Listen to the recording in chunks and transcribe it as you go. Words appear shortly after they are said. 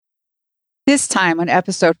This time on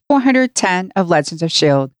episode 410 of Legends of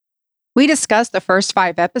S.H.I.E.L.D., we discuss the first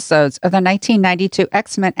 5 episodes of the 1992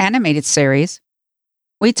 X-Men animated series.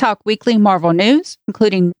 We talk weekly Marvel news,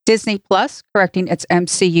 including Disney Plus correcting its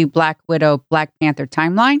MCU Black Widow Black Panther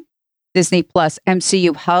timeline, Disney Plus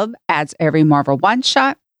MCU Hub adds every Marvel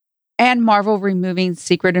one-shot, and Marvel removing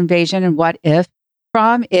Secret Invasion and What If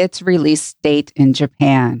from its release date in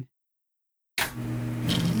Japan.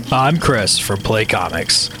 I'm Chris from Play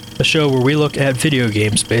Comics, a show where we look at video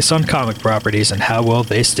games based on comic properties and how well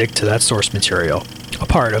they stick to that source material, a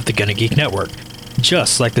part of the Gonna Geek network,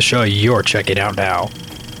 just like the show you're checking out now.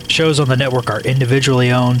 Shows on the network are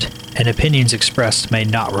individually owned, and opinions expressed may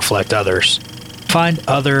not reflect others. Find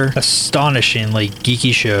other astonishingly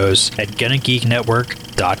geeky shows at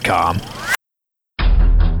GonnaGeekNetwork.com.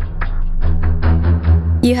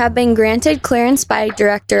 You have been granted clearance by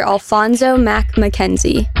director Alfonso Mack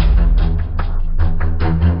Mackenzie.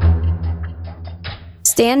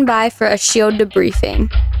 Stand by for a S.H.I.E.L.D.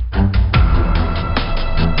 debriefing.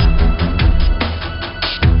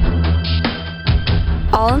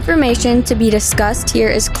 All information to be discussed here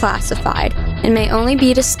is classified and may only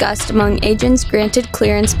be discussed among agents granted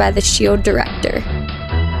clearance by the S.H.I.E.L.D. director.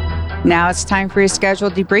 Now it's time for your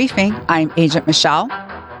scheduled debriefing. I'm Agent Michelle.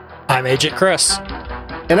 I'm Agent Chris.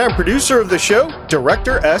 And I'm producer of the show,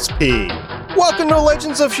 Director SP. Welcome to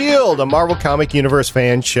Legends of S.H.I.E.L.D., a Marvel Comic Universe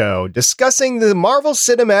fan show, discussing the Marvel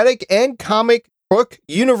Cinematic and comic book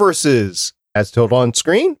universes, as told on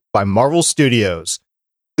screen by Marvel Studios.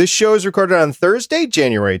 This show is recorded on Thursday,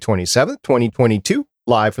 January 27th, 2022,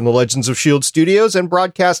 live from the Legends of S.H.I.E.L.D. studios and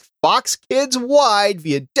broadcast Fox Kids wide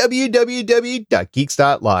via www.geeks.live.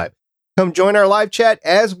 Come join our live chat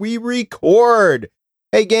as we record.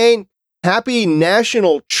 Hey, gang, happy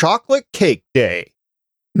National Chocolate Cake Day.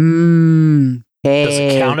 Hey. Does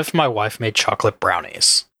it count if my wife made chocolate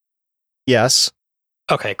brownies? Yes.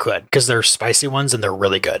 Okay, good, because they're spicy ones and they're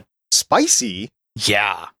really good. Spicy?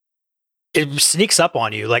 Yeah. It sneaks up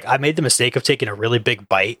on you. Like, I made the mistake of taking a really big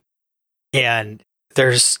bite, and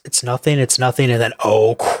it's nothing, and then,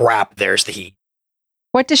 oh crap, there's the heat.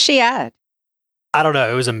 What does she add? I don't know.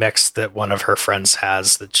 It was a mix that one of her friends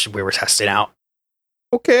has that we were testing out.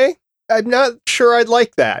 Okay. I'm not sure I'd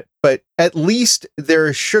like that, but at least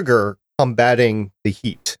there's sugar combating the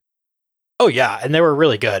heat. Oh, yeah, and they were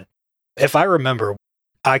really good. If I remember,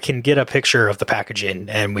 I can get a picture of the packaging,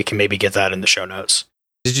 and we can maybe get that in the show notes.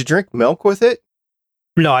 Did you drink milk with it?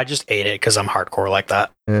 No, I just ate it because I'm hardcore like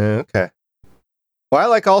that. Okay. Well, I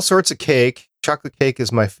like all sorts of cake. Chocolate cake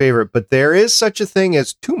is my favorite, but there is such a thing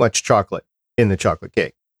as too much chocolate in the chocolate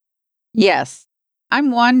cake. Yes.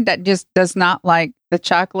 I'm one that just does not like the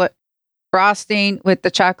chocolate frosting with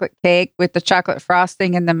the chocolate cake, with the chocolate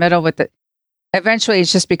frosting in the middle with the... Eventually, it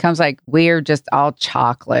just becomes like weird, just all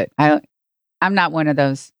chocolate. I'm not one of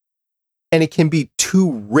those. And it can be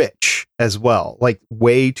too rich as well, like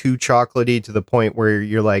way too chocolatey to the point where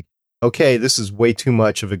you're like, okay, this is way too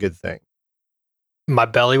much of a good thing. My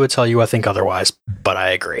belly would tell you I think otherwise, but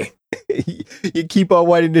I agree. You keep on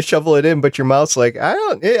wanting to shovel it in, but your mouth's like,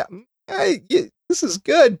 this is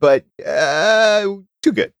good, but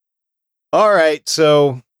too good. All right,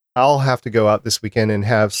 so I'll have to go out this weekend and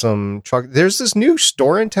have some chocolate. There's this new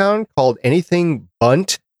store in town called Anything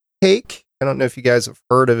Bunt Cake. I don't know if you guys have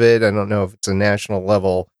heard of it. I don't know if it's a national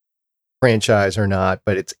level franchise or not,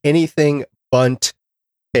 but it's Anything Bunt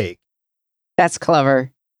Cake. That's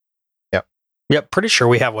clever. Yep, pretty sure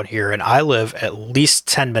we have one here, and I live at least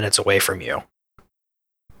 10 minutes away from you.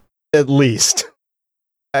 At least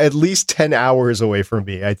 10 hours away from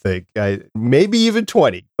me, I think. Maybe even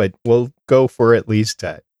 20, but we'll go for at least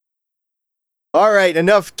 10. All right,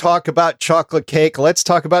 enough talk about chocolate cake. Let's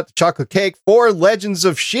talk about the chocolate cake for Legends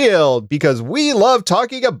of S.H.I.E.L.D. because we love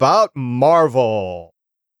talking about Marvel.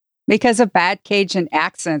 Because of bad Cajun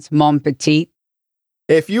accents, mon petit.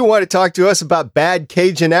 If you want to talk to us about bad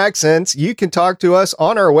Cajun accents, you can talk to us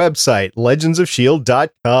on our website,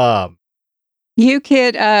 legendsofshield.com. You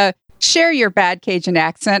could share your bad Cajun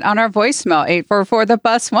accent on our voicemail,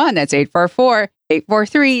 844-THE-BUS-1. That's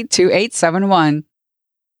 844-843-2871.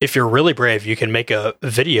 If you're really brave, you can make a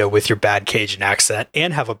video with your bad Cajun accent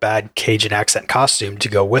and have a bad Cajun accent costume to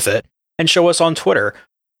go with it and show us on Twitter.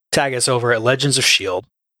 Tag us over at Legends of S.H.I.E.L.D.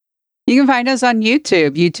 You can find us on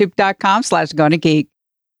YouTube, youtube.com/GonnaGeek.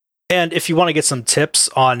 And if you want to get some tips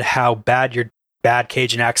on how bad your bad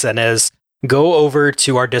Cajun accent is, go over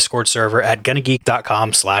to our Discord server at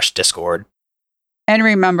GonnaGeek.com/Discord. And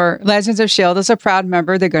remember, Legends of S.H.I.E.L.D. is a proud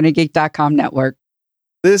member of the GonnaGeek.com network.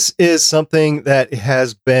 This is something that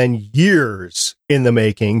has been years in the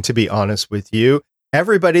making, to be honest with you.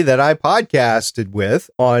 everybody that I podcasted with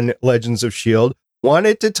on Legends of S.H.I.E.L.D.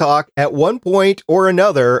 wanted to talk at one point or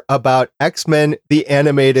another about X-Men, the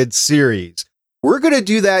animated series. We're going to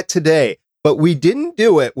do that today, but we didn't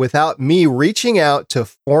do it without me reaching out to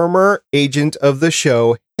former agent of the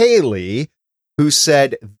show, Haley, who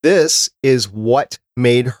said this is what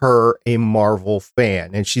made her a Marvel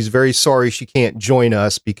fan. And she's very sorry she can't join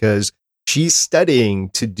us because she's studying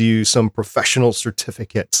to do some professional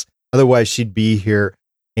certificates. Otherwise, she'd be here.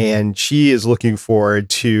 And she is looking forward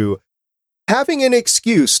to having an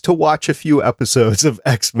excuse to watch a few episodes of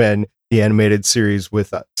X-Men, the animated series,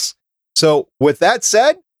 with us. So with that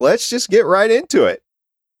said, let's just get right into it.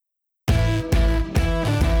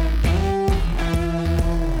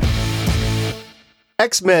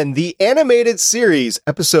 X-Men, the animated series,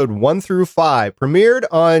 episode 1 through 5, premiered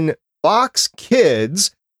on Fox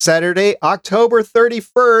Kids Saturday, October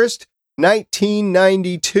 31st,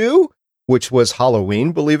 1992, which was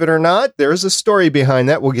Halloween, believe it or not. There's a story behind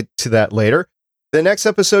that. We'll get to that later. The next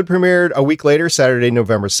episode premiered a week later, Saturday,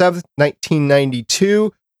 November 7th,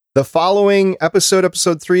 1992. The following episode,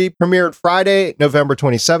 episode 3, premiered Friday, November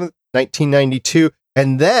 27th, 1992.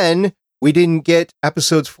 And then we didn't get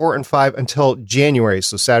episodes 4 and 5 until January.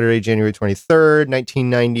 So Saturday, January 23rd,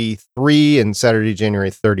 1993, and Saturday,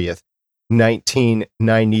 January 30th,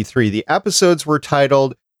 1993. The episodes were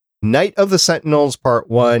titled Night of the Sentinels Part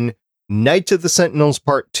 1, Night of the Sentinels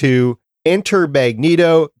Part 2, Enter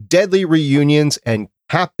Magneto, Deadly Reunions, and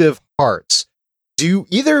Captive Hearts. Do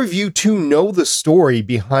either of you two know the story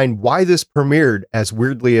behind why this premiered as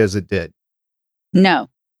weirdly as it did? No.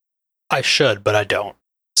 I should, but I don't.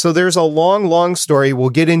 So there's a long story. We'll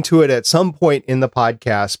get into it at some point in the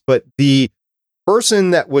podcast, but the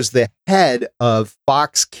person that was the head of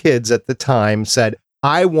Fox Kids at the time said,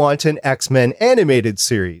 I want an X-Men animated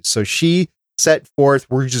series. So she set forth,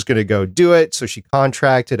 we're just going to go do it. So she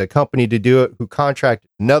contracted a company to do it, who contracted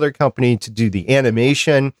another company to do the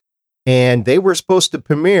animation. And they were supposed to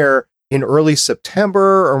premiere in early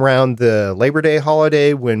September around the Labor Day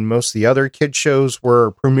holiday when most of the other kid shows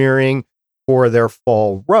were premiering for their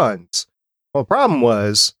fall runs. Well, the problem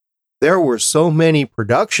was there were so many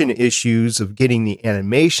production issues of getting the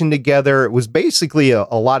animation together. It was basically a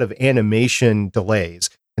lot of animation delays.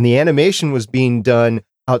 And the animation was being done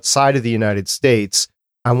outside of the United States.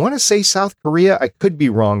 I want to say South Korea. I could be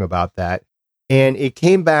wrong about that. And it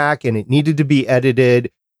came back and it needed to be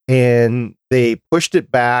edited. And they pushed it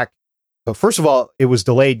back. But first of all, it was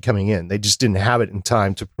delayed coming in. They just didn't have it in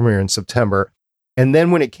time to premiere in September. And then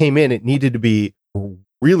when it came in, it needed to be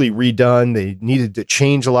really redone. They needed to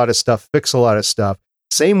change a lot of stuff, fix a lot of stuff.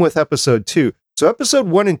 Same with episode 2. So episode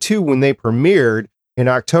 1 and 2, when they premiered in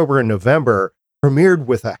October and November, premiered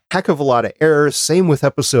with a heck of a lot of errors. Same with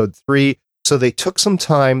episode 3. So they took some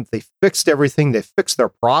time. They fixed everything. They fixed their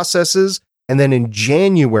processes. And then in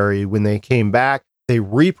January, when they came back, they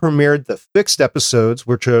re-premiered the fixed episodes,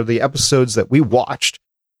 which are the episodes that we watched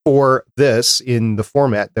for this in the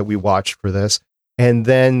format that we watched for this. And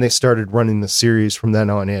then they started running the series from then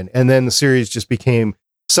on in. And then the series just became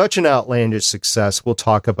such an outlandish success. We'll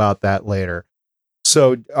talk about that later.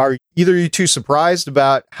 So are either of you two surprised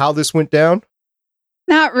about how this went down?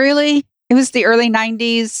 Not really. It was the early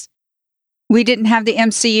 90s. We didn't have the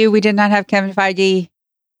MCU. We did not have Kevin Feige.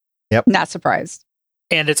 Yep. Not surprised.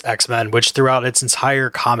 And it's X-Men, which throughout its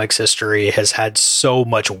entire comics history has had so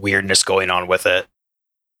much weirdness going on with it.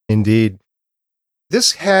 Indeed.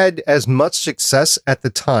 This had as much success at the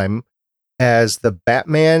time as the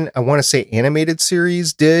Batman, I want to say, animated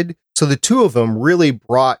series did. So the two of them really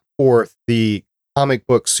brought forth the comic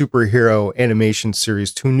book superhero animation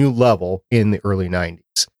series to a new level in the early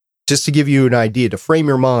 90s. Just to give you an idea, to frame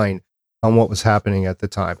your mind on what was happening at the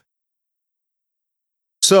time.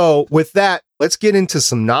 So with that, let's get into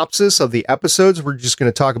synopsis of the episodes. We're just going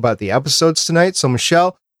to talk about the episodes tonight. So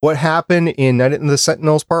Michelle, what happened in Night of the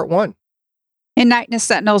Sentinels Part 1? In Night of the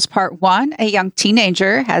Sentinels Part 1, a young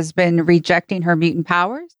teenager has been rejecting her mutant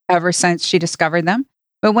powers ever since she discovered them.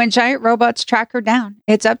 But when giant robots track her down,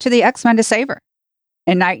 it's up to the X-Men to save her.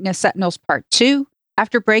 In Night of the Sentinels Part 2,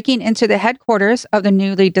 after breaking into the headquarters of the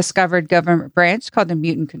newly discovered government branch called the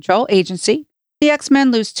Mutant Control Agency, the X-Men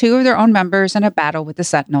lose 2 of their own members in a battle with the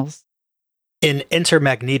Sentinels. In Enter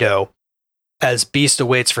Magneto, as Beast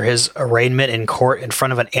awaits for his arraignment in court in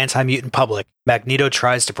front of an anti-mutant public, Magneto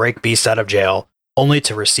tries to break Beast out of jail, only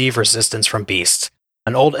to receive resistance from Beast.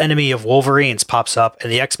 An old enemy of Wolverine's pops up,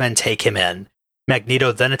 and the X-Men take him in.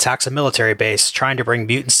 Magneto then attacks a military base, trying to bring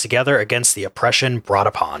mutants together against the oppression brought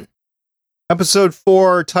upon. Episode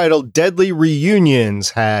 4, titled Deadly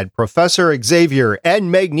Reunions, had Professor Xavier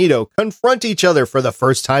and Magneto confront each other for the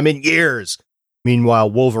first time in years.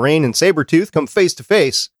 Meanwhile, Wolverine and Sabretooth come face to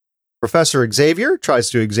face. Professor Xavier tries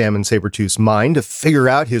to examine Sabretooth's mind to figure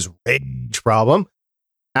out his rage problem.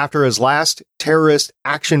 After his last terrorist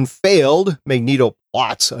action failed, Magneto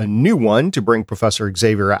plots a new one to bring Professor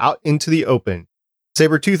Xavier out into the open.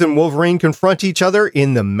 Sabretooth and Wolverine confront each other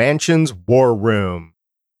in the mansion's war room.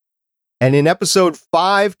 And in episode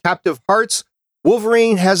 5, Captive Hearts,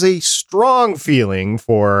 Wolverine has a strong feeling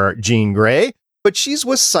for Jean Grey, but she's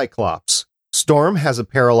with Cyclops. Storm has a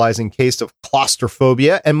paralyzing case of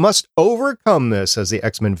claustrophobia and must overcome this as the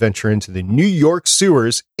X-Men venture into the New York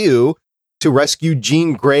sewers, to rescue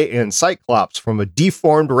Jean Grey and Cyclops from a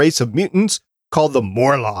deformed race of mutants called the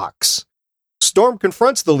Morlocks. Storm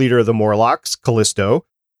confronts the leader of the Morlocks, Callisto,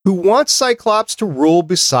 who wants Cyclops to rule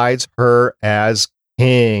besides her as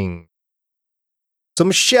king. So,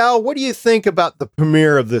 Michelle, what do you think about the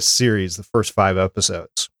premiere of this series, the first 5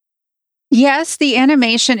 episodes? Yes, the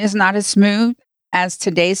animation is not as smooth as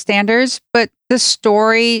today's standards, but the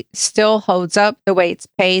story still holds up the way it's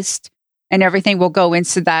paced, and everything will go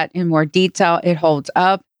into that in more detail. It holds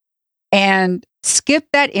up. And skip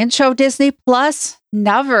that intro, Disney Plus.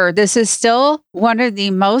 Never. This is still one of the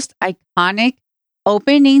most iconic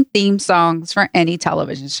opening theme songs for any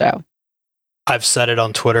television show. I've said it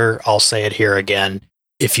on Twitter. I'll say it here again.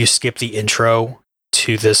 If you skip the intro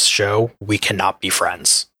to this show, we cannot be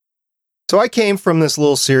friends. So I came from this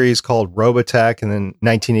little series called Robotech, and then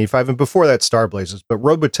 1985, and before that Star Blazers, but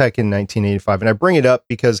Robotech in 1985. And I bring it up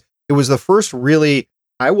because it was the first really,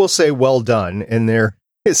 I will say, well done. And there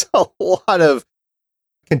is a lot of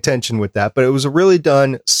contention with that, but it was a really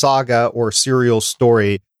done saga or serial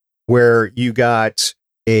story where you got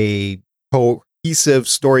a cohesive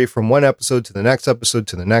story from one episode to the next episode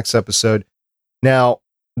to the next episode. Now,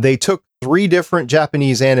 they took 3 different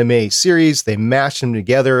Japanese anime series, they mashed them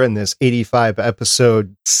together in this 85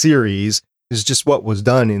 episode series. Is just what was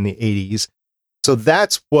done in the 80s. So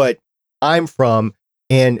that's what I'm from.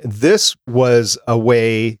 And this was a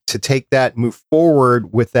way to take that, move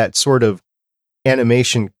forward with that sort of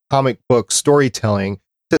animation comic book storytelling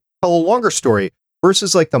to tell a longer story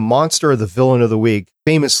versus like the monster or the villain of the week.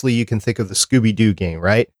 Famously, you can think of the Scooby-Doo game,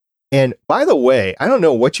 right? And by the way, I don't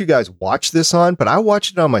know what you guys watch this on, but I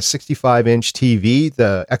watched it on my 65-inch TV,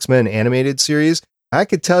 the X-Men animated series. I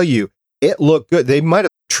could tell you it looked good. They might have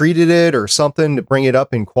treated it or something to bring it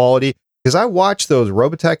up in quality, because I watched those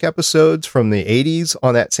Robotech episodes from the 80s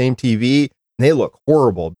on that same TV, and they look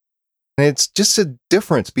horrible. And it's just a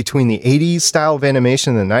difference between the 80s style of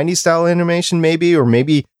animation and the 90s style animation, maybe, or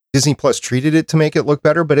maybe Disney Plus treated it to make it look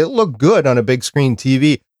better, but it looked good on a big screen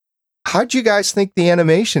TV. How'd you guys think the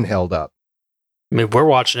animation held up? I mean, we're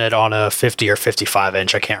watching it on a 50 or 55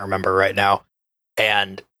 inch. I can't remember right now.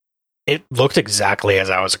 And it looked exactly as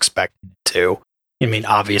I was expecting it to. I mean,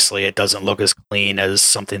 obviously it doesn't look as clean as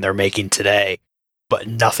something they're making today, but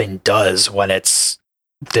nothing does when it's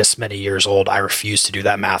this many years old. I refuse to do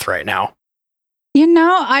that math right now. You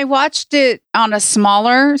know, I watched it on a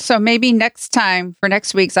smaller, so maybe next time for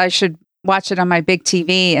next week's, I should watch it on my big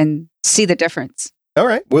TV and see the difference. All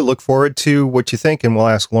right. We'll look forward to what you think, and we'll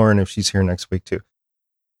ask Lauren if she's here next week too.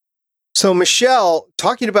 So, Michelle,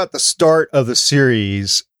 talking about the start of the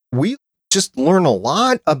series, we just learn a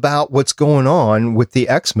lot about what's going on with the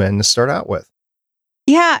X-Men to start out with.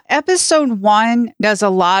 Yeah, episode 1 does a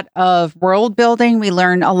lot of world building. We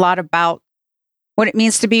learn a lot about what it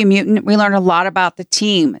means to be a mutant. We learn a lot about the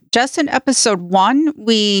team. Just in episode 1,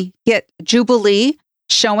 we get Jubilee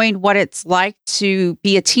showing what it's like to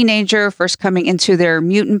be a teenager, first coming into their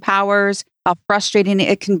mutant powers, how frustrating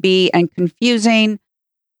it can be and confusing.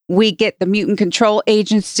 We get the Mutant Control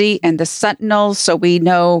Agency and the Sentinels, so we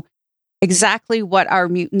know exactly what our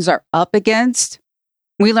mutants are up against.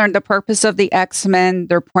 We learn the purpose of the X-Men,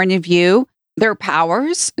 their point of view, their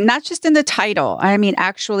powers, not just in the title, I mean,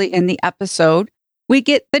 actually in the episode. We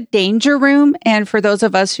get the Danger Room, and for those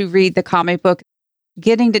of us who read the comic book,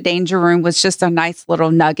 getting the Danger Room was just a nice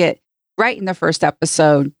little nugget right in the first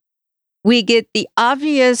episode. We get the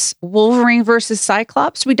obvious Wolverine versus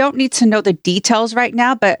Cyclops. We don't need to know the details right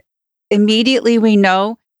now, but immediately we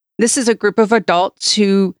know this is a group of adults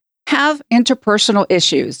who have interpersonal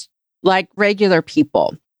issues like regular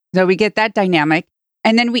people. So we get that dynamic.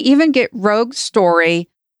 And then we even get Rogue's story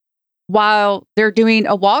while they're doing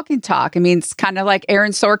a walk and talk. I mean, it's kind of like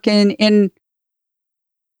Aaron Sorkin in...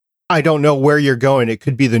 I don't know where you're going. It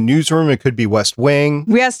could be the newsroom. It could be West Wing.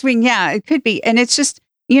 West Wing, yeah, it could be. And it's just,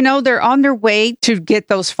 you know, they're on their way to get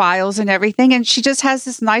those files and everything. And she just has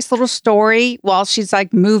this nice little story while she's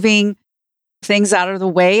like moving things out of the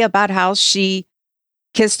way about how she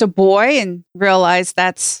kissed a boy and realized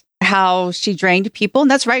that's how she drained people. And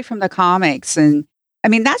that's right from the comics. And I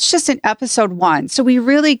mean, that's just in episode 1. So we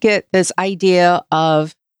really get this idea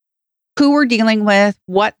of who we're dealing with,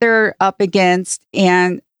 what they're up against.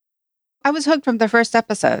 And I was hooked from the first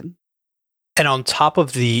episode. And on top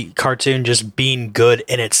of the cartoon just being good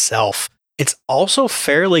in itself, it's also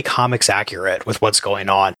fairly comics accurate with what's going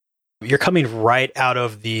on. You're coming right out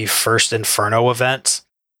of the first Inferno event.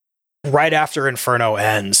 Right after Inferno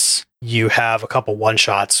ends, you have a couple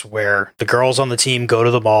one-shots where the girls on the team go to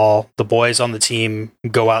the mall, the boys on the team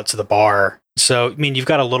go out to the bar. So, I mean, you've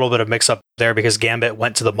got a little bit of mix-up there because Gambit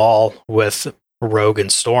went to the mall with Rogue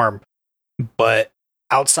and Storm. But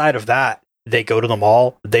outside of that, they go to the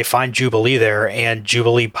mall, they find Jubilee there, and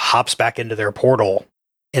Jubilee hops back into their portal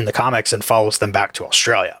in the comics and follows them back to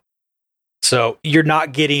Australia. So you're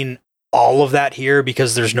not getting all of that here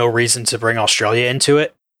because there's no reason to bring Australia into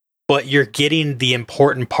it, but you're getting the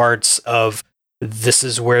important parts of this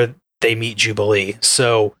is where they meet Jubilee.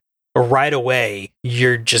 So right away,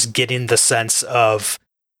 you're just getting the sense of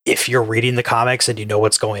if you're reading the comics and you know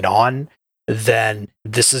what's going on, then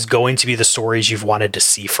this is going to be the stories you've wanted to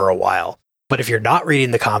see for a while. But if you're not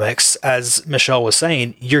reading the comics, as Michelle was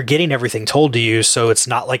saying, you're getting everything told to you, so it's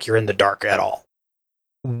not like you're in the dark at all.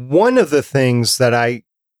 One of the things that I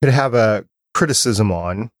could have a criticism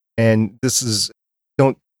on, and this is,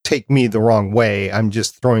 don't take me the wrong way, I'm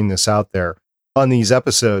just throwing this out there on these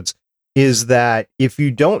episodes, is that if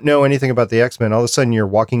you don't know anything about the X-Men, all of a sudden you're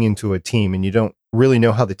walking into a team and you don't really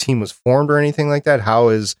know how the team was formed or anything like that. How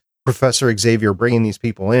is Professor Xavier bringing these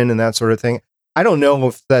people in and that sort of thing? I don't know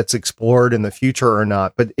if that's explored in the future or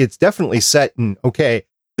not, but it's definitely set in, okay,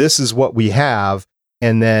 this is what we have.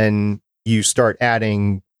 And then you start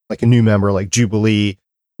adding like a new member like Jubilee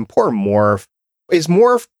and poor Morph. Is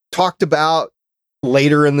Morph talked about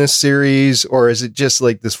later in this series, or is it just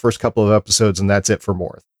like this first couple of episodes and that's it for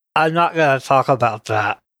Morph? I'm not going to talk about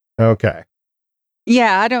that. Okay.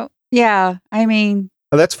 I mean.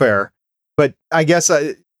 Oh, that's fair. But I guess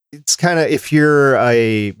it's kind of, if you're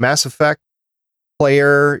a Mass Effect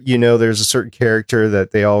player, you know, there's a certain character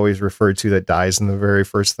that they always refer to that dies in the very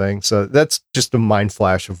first thing. So that's just a mind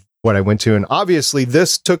flash of what I went to. And obviously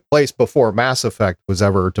this took place before Mass Effect was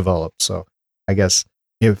ever developed. So I guess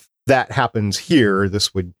if that happens here,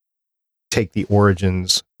 this would take the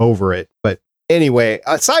origins over it. But anyway,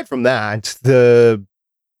 aside from that, the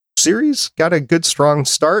series got a good, strong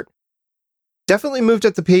start. Definitely moved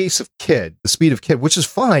at the pace of Kid, the speed of Kid, which is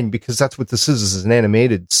fine because that's what this is an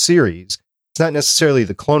animated series. It's not necessarily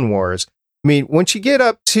the Clone Wars. I mean, once you get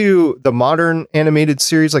up to the modern animated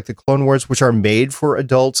series like the Clone Wars, which are made for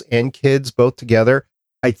adults and kids both together,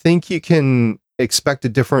 I think you can expect a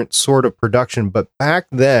different sort of production. But back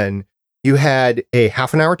then, you had a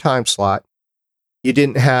half an hour time slot. You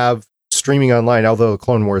didn't have streaming online, although the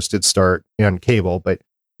Clone Wars did start on cable, but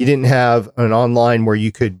you didn't have an online where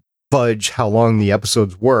you could fudge how long the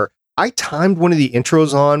episodes were. I timed one of the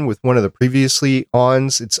intros on with one of the previously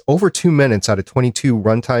ons. It's over 2 minutes out of 22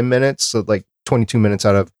 runtime minutes. So like 22 minutes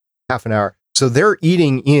out of half an hour. So they're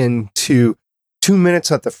eating into 2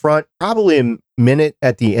 minutes at the front, probably a minute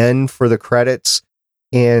at the end for the credits.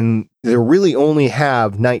 And they really only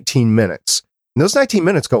have 19 minutes. And those 19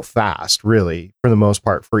 minutes go fast, really, for the most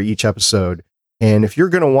part, for each episode. And if you're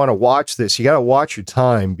going to want to watch this, you got to watch your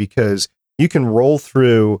time because you can roll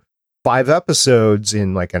through 5 episodes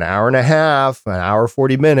in like an hour and a half, an hour,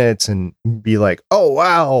 40 minutes, and be like, oh,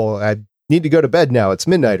 wow, I need to go to bed now. It's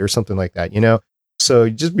midnight or something like that, you know? So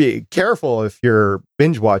just be careful if you're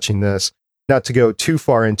binge watching this, not to go too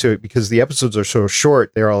far into it because the episodes are so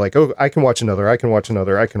short. They're all like, oh, I can watch another. I can watch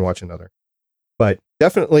another. I can watch another. But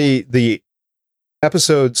definitely the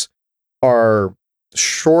episodes are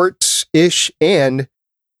short-ish and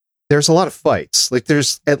there's a lot of fights. Like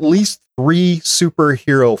there's at least 3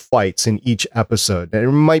 superhero fights in each episode. And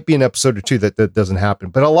it might be an episode or 2 that doesn't happen,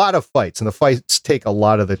 but a lot of fights, and the fights take a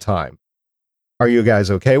lot of the time. Are you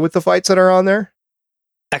guys okay with the fights that are on there?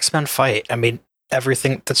 X-Men fight. I mean,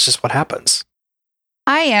 everything, that's just what happens.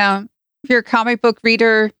 I am. If you're a comic book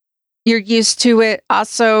reader, you're used to it.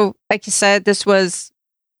 Also, like you said, this was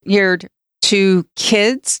geared to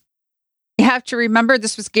kids. You have to remember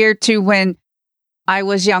this was geared to when I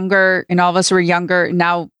was younger and all of us were younger.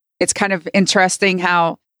 Now it's kind of interesting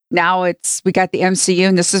how now we got the MCU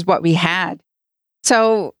and this is what we had.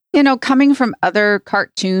 So, you know, coming from other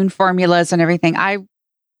cartoon formulas and everything, I'm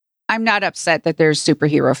not upset that there's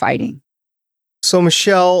superhero fighting. So,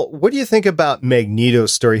 Michelle, what do you think about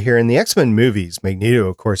Magneto's story here in the X-Men movies? Magneto,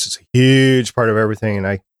 of course, is a huge part of everything, and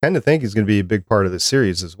I kind of think he's going to be a big part of the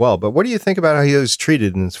series as well. But what do you think about how he was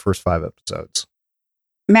treated in his first 5 episodes?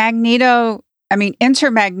 Magneto, I mean, enter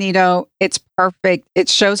Magneto. It's perfect. It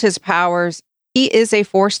shows his powers. He is a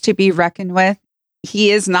force to be reckoned with.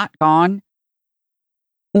 He is not gone.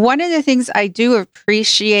 One of the things I do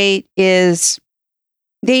appreciate is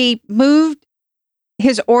they moved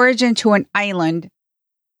his origin to an island,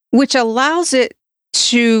 which allows it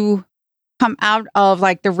to come out of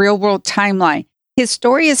like the real world timeline. His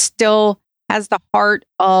story is still has the heart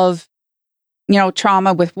of,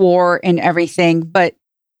 trauma with war and everything. But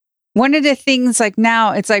one of the things like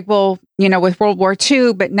now it's like, well, with World War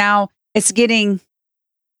II, but now it's getting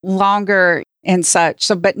longer and such.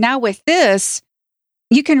 So, but now with this,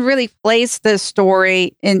 you can really place the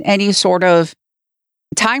story in any sort of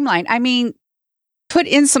timeline. I mean, put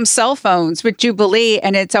in some cell phones with Jubilee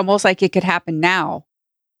and it's almost like it could happen now.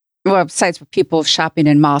 Well, besides for people shopping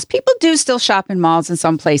in malls. People do still shop in malls in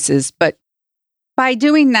some places, but by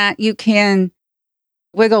doing that, you can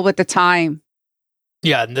wiggle with the time.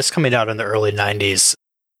 Yeah, and this coming out in the early 90s,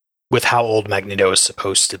 with how old Magneto is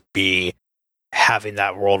supposed to be, having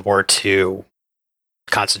that World War II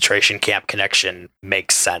concentration camp connection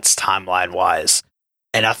makes sense timeline-wise.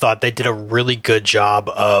 And I thought they did a really good job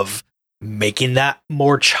of making that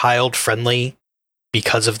more child-friendly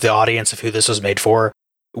because of the audience of who this was made for,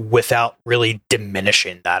 without really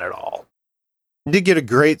diminishing that at all. You did get a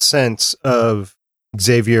great sense of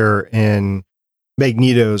Xavier and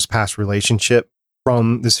Magneto's past relationship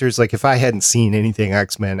from the series. Like, if I hadn't seen anything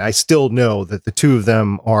X-Men, I still know that the two of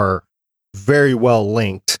them are very well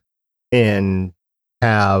linked and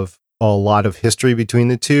have a lot of history between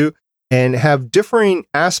the two and have differing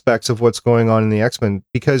aspects of what's going on in the X-Men,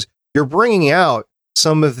 because you're bringing out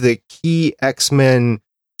some of the key X-Men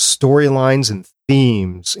storylines and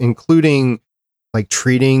themes, including like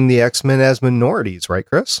treating the X-Men as minorities, right,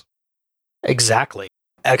 Chris? Exactly.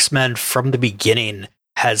 X-Men from the beginning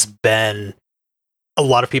has been, a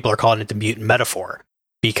lot of people are calling it the mutant metaphor,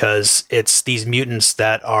 because it's these mutants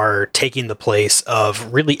that are taking the place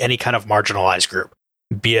of really any kind of marginalized group,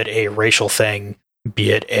 be it a racial thing,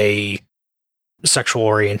 be it a sexual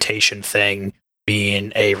orientation thing,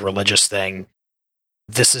 being a religious thing.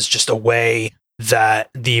 This is just a way that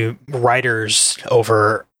the writers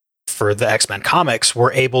over for the X-Men comics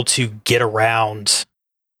were able to get around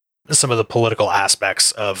some of the political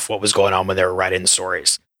aspects of what was going on when they were writing the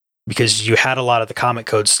stories. Because you had a lot of the comic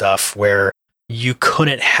code stuff where you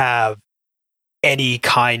couldn't have any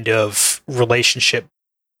kind of relationship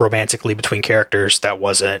romantically between characters that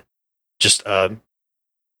wasn't just a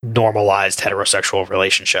normalized heterosexual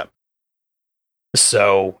relationship.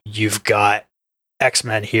 So you've got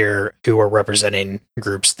X-Men here who are representing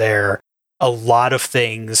groups there. A lot of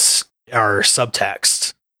things are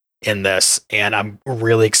subtext in this, and I'm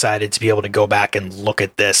really excited to be able to go back and look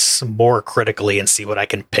at this more critically and see what I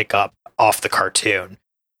can pick up off the cartoon.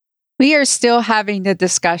 We are still having the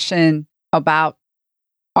discussion about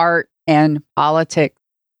art and politics.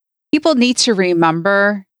 People need to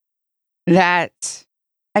remember that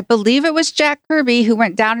I believe it was Jack Kirby who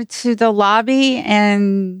went down into the lobby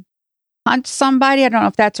and punched somebody. I don't know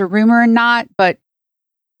if that's a rumor or not, but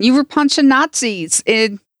you were punching Nazis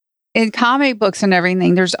in comic books and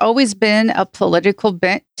everything. There's always been a political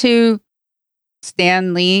bent to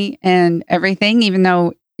Stan Lee and everything, even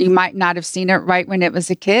though you might not have seen it right when it was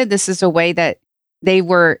a kid. This is a way that they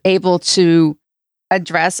were able to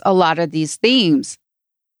address a lot of these themes.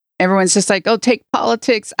 Everyone's just like, oh, take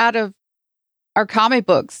politics out of our comic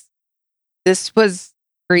books. This was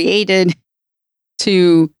created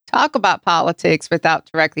to talk about politics without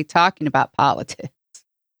directly talking about politics.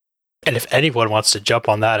 And if anyone wants to jump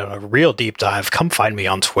on that on a real deep dive, come find me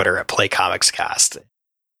on Twitter at PlayComicsCast.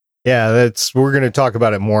 Yeah, we're going to talk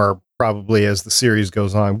about it more probably as the series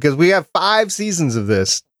goes on, because we have 5 seasons of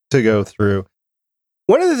this to go through.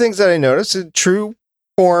 One of the things that I noticed in true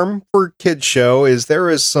form for kids show is there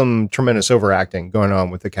is some tremendous overacting going on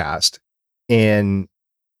with the cast. And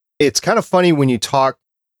it's kind of funny when you talk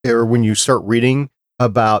or when you start reading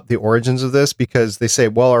about the origins of this, because they say,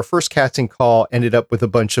 well, our first casting call ended up with a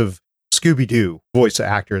bunch of Scooby-Doo voice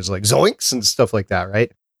actors like Zoinks and stuff like that,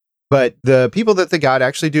 right? But the people that they got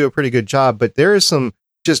actually do a pretty good job. But there is some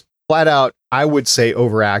just flat out, I would say,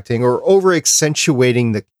 overacting or over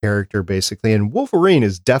accentuating the character, basically. And Wolverine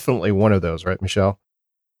is definitely one of those, right, Michelle?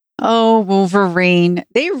 Oh, Wolverine.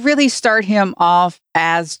 They really start him off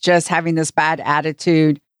as just having this bad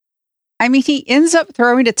attitude. I mean, he ends up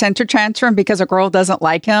throwing a temper tantrum because a girl doesn't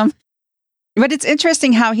like him. But it's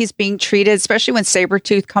interesting how he's being treated, especially when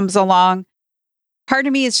Sabretooth comes along. Part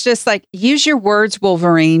of me is just like, use your words,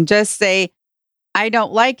 Wolverine. Just say, I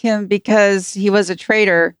don't like him because he was a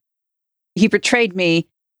traitor. He betrayed me.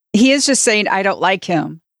 He is just saying, I don't like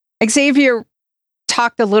him. Xavier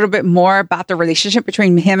talked a little bit more about the relationship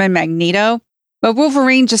between him and Magneto, but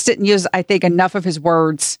Wolverine just didn't use, I think, enough of his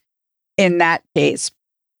words in that case.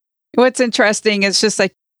 What's interesting is just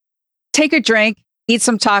like, take a drink, eat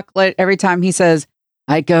some chocolate every time he says,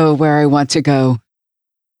 I go where I want to go.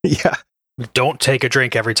 Yeah. Don't take a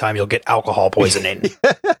drink every time, you'll get alcohol poisoning.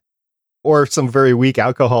 Or some very weak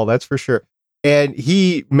alcohol, that's for sure. And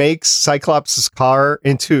he makes Cyclops' car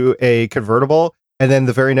into a convertible. And then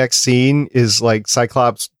the very next scene is like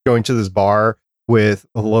Cyclops going to this bar with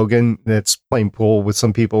Logan that's playing pool with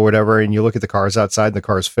some people or whatever. And you look at the cars outside and the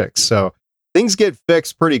car's fixed. So things get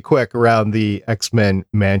fixed pretty quick around the X-Men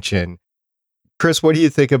mansion. Chris, what do you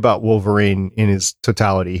think about Wolverine in his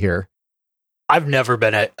totality here? I've never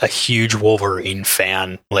been a huge Wolverine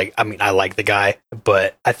fan. Like, I mean, I like the guy,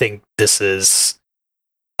 but I think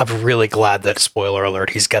I'm really glad that, spoiler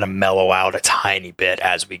alert, he's going to mellow out a tiny bit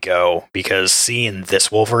as we go, because seeing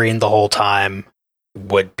this Wolverine the whole time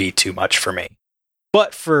would be too much for me.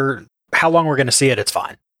 But for how long we're going to see it, it's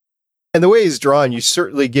fine. And the way he's drawn, you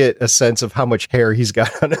certainly get a sense of how much hair he's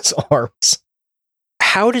got on his arms.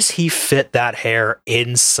 How does he fit that hair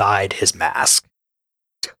inside his mask?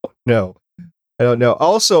 No. I don't know.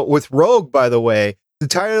 Also, with Rogue, by the way,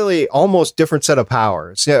 entirely almost different set of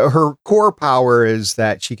powers. Yeah, her core power is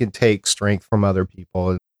that she can take strength from other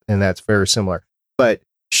people, and that's very similar. But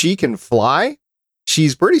she can fly.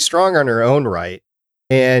 She's pretty strong on her own right.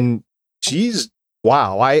 And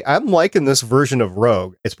I'm liking this version of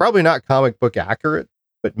Rogue. It's probably not comic book accurate,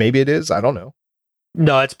 but maybe it is. I don't know.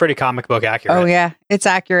 No, it's pretty comic book accurate. Oh, yeah, it's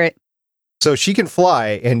accurate. So she can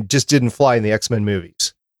fly and just didn't fly in the X-Men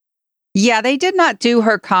movies. Yeah, they did not do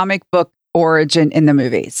her comic book origin in the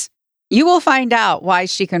movies. You will find out why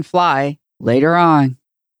she can fly later on.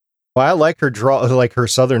 Well, I like her draw, like her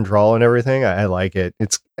southern drawl and everything. I like it.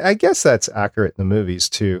 I guess that's accurate in the movies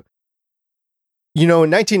too. You know,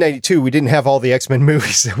 in 1992, we didn't have all the X-Men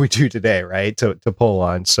movies that we do today, right? To pull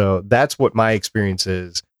on. So that's what my experience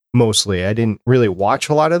is mostly. I didn't really watch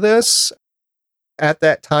a lot of this at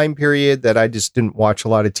that time period, that I just didn't watch a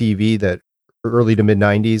lot of TV that early to mid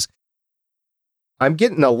 90s. I'm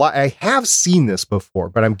getting a lot. I have seen this before,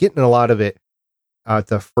 but I'm getting a lot of it at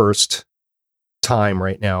the first time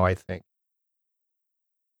right now, I think.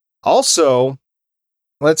 Also,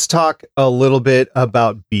 let's talk a little bit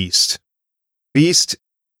about Beast. Beast,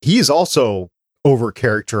 he's also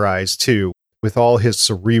overcharacterized too, with all his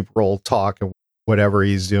cerebral talk and whatever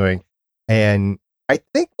he's doing. And I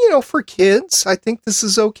think, for kids, I think this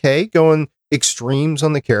is okay, going extremes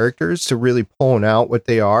on the characters to really pulling out what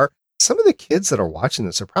they are. Some of the kids that are watching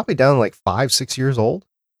this are probably down like 5-6 years old.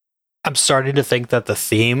 I'm starting to think that the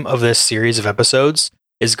theme of this series of episodes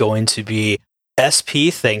is going to be SP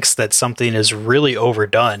thinks that something is really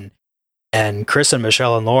overdone, and Chris and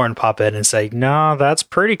Michelle and Lauren pop in and say, no, that's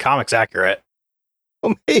pretty comics accurate.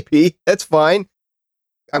 Well, maybe. That's fine.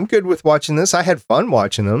 I'm good with watching this. I had fun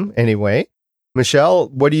watching them anyway. Michelle,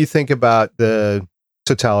 what do you think about the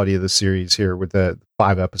totality of the series here with the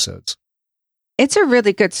 5 episodes? It's a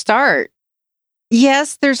really good start.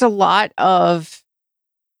 Yes, there's a lot of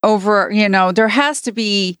there has to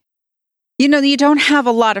be, you don't have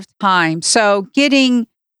a lot of time. So getting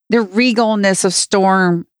the regalness of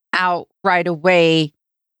Storm out right away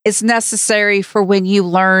is necessary for when you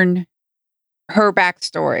learn her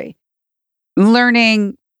backstory.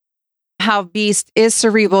 Learning how Beast is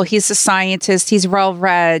cerebral. He's a scientist. He's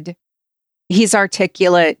well-read. He's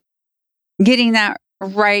articulate. Getting that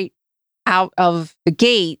right out of the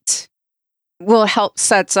gate will help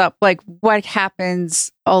sets up like what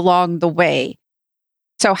happens along the way.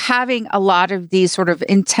 So having a lot of these sort of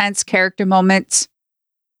intense character moments.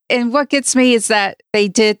 And what gets me is that they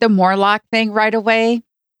did the Morlock thing right away.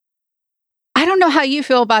 I don't know how you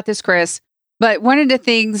feel about this, Chris, but one of the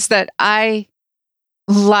things that I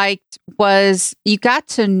liked was you got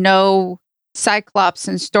to know Cyclops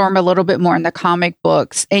and Storm a little bit more in the comic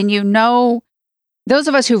books. And those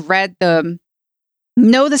of us who read them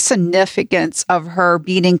know the significance of her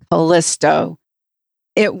beating Callisto.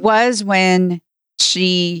 It was when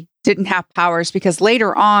she didn't have powers, because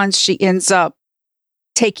later on she ends up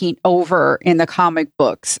taking over in the comic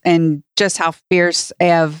books, and just how fierce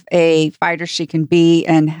of a fighter she can be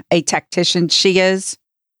and a tactician she is.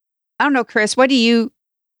 I don't know, Chris,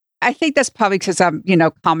 I think that's probably because I'm,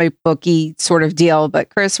 comic booky sort of deal, but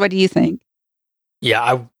Chris, what do you think?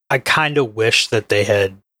 Yeah, I kind of wish that they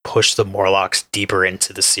had pushed the Morlocks deeper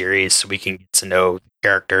into the series so we can get to know the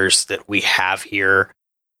characters that we have here.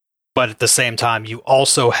 But at the same time, you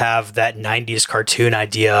also have that 90s cartoon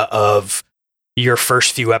idea of your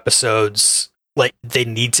first few episodes, like they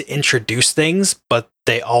need to introduce things, but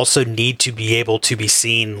they also need to be able to be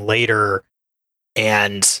seen later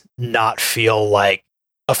and not feel like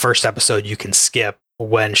a first episode you can skip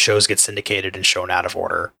when shows get syndicated and shown out of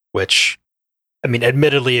order, which, I mean,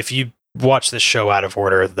 admittedly, if you watch this show out of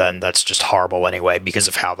order, then that's just horrible anyway because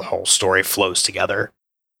of how the whole story flows together.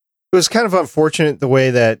 It was kind of unfortunate the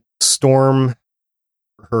way that Storm,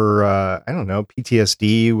 her, I don't know,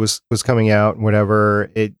 PTSD was coming out and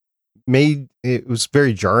whatever. It was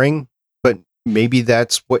very jarring, but maybe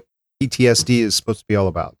that's what PTSD is supposed to be all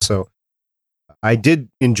about. So I did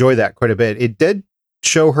enjoy that quite a bit. It did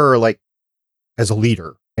show her like as a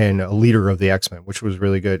leader and a leader of the X-Men, which was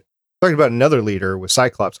really good. Talking about another leader with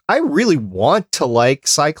Cyclops. I really want to like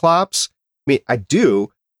Cyclops. I mean, I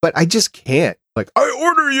do, but I just can't. Like, I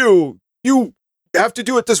order you. You have to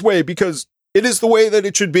do it this way because it is the way that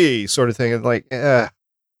it should be, sort of thing. And like,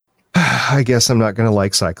 I guess I'm not going to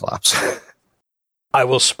like Cyclops. I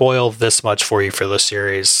will spoil this much for you for the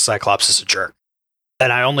series. Cyclops is a jerk.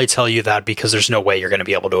 And I only tell you that because there's no way you're going to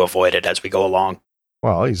be able to avoid it as we go along.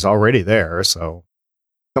 Well, he's already there, so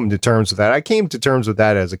come to terms with that. I came to terms with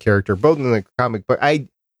that as a character, both in the comic, but I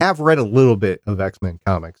have read a little bit of X-Men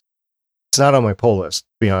comics. It's not on my pull list, to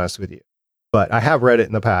be honest with you. But I have read it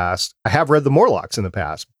in the past. I have read the Morlocks in the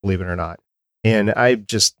past, believe it or not. And I'm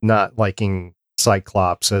just not liking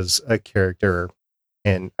Cyclops as a character.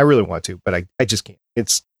 And I really want to, but I just can't.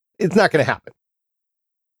 It's not going to happen.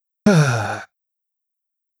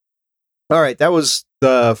 All right, that was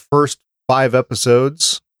the first 5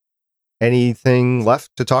 episodes. Anything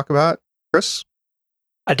left to talk about, Chris?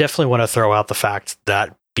 I definitely want to throw out the fact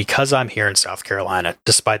that because I'm here in South Carolina,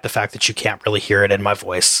 despite the fact that you can't really hear it in my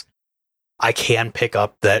voice, I can pick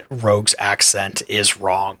up that Rogue's accent is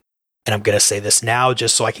wrong. And I'm going to say this now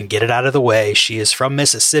just so I can get it out of the way. She is from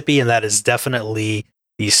Mississippi, and that is definitely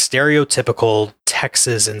the stereotypical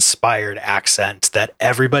Texas-inspired accent that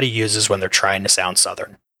everybody uses when they're trying to sound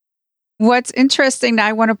Southern. What's interesting that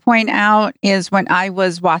I want to point out is when I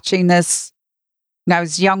was watching this when I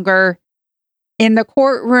was younger in the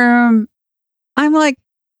courtroom, I'm like,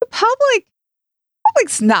 the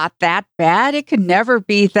public's not that bad. It could never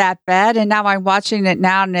be that bad. And now I'm watching it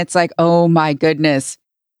now and it's like, oh my goodness.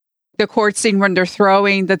 The court scene when they're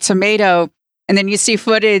throwing the tomato and then you see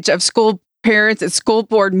footage of school parents at school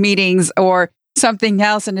board meetings or something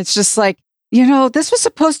else. And it's just like, this was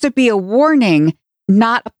supposed to be a warning,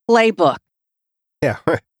 not a playbook. Yeah.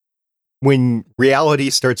 When reality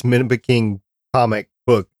starts mimicking comic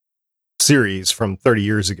book series from 30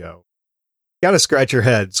 years ago, you got to scratch your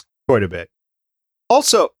heads quite a bit.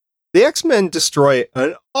 Also, the X-Men destroy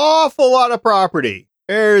an awful lot of property.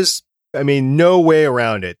 There's, no way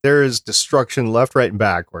around it. There is destruction left, right, and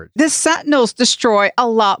backward. The Sentinels destroy a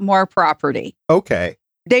lot more property. Okay.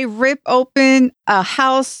 They rip open a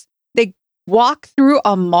house. They walk through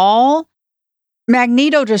a mall.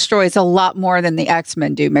 Magneto destroys a lot more than the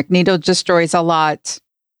X-Men do. Magneto destroys a lot.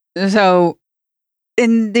 So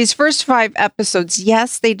in these first 5 episodes,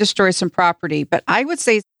 yes, they destroy some property, but I would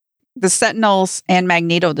say the Sentinels and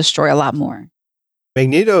Magneto destroy a lot more.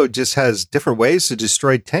 Magneto just has different ways to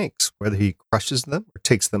destroy tanks, whether he crushes them or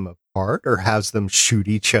takes them apart or has them shoot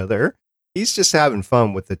each other. He's just having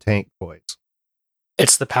fun with the tank toys.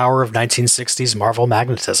 It's the power of 1960s Marvel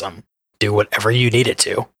magnetism. Do whatever you need it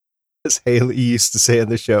to. As Haley used to say on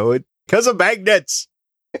the show, because of magnets.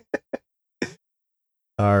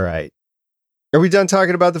 All right. Are we done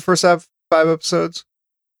talking about the first 5 episodes?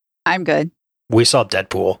 I'm good. We saw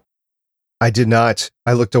Deadpool. I did not.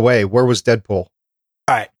 I looked away. Where was Deadpool?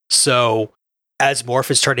 All right. So as Morph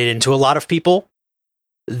is turning into a lot of people,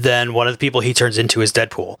 then one of the people he turns into is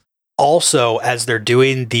Deadpool. Also, as they're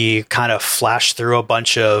doing the kind of flash through a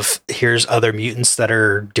bunch of here's other mutants that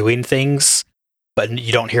are doing things, but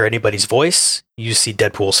you don't hear anybody's voice, you see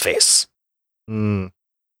Deadpool's face. I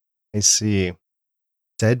see.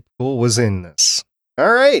 Deadpool was in this.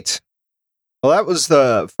 All right. Well, that was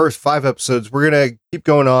the first 5 episodes. We're going to keep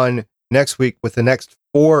going on next week with the next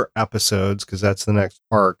 4 episodes because that's the next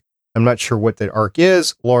arc. I'm not sure what the arc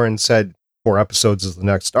is. Lauren said 4 episodes is the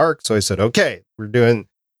next arc. So I said, okay, we're doing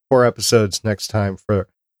 4 episodes next time for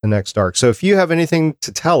the next arc. So if you have anything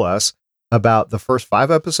to tell us about the first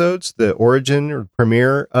 5 episodes, the origin or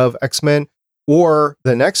premiere of X-Men, or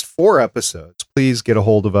the next 4 episodes, please get a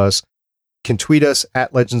hold of us. You can tweet us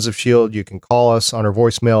at Legends of S.H.I.E.L.D. You can call us on our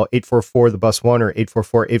voicemail 844-THE-BUS-1 or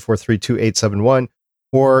 844-843-2871.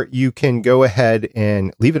 Or you can go ahead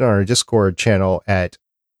and leave it on our Discord channel at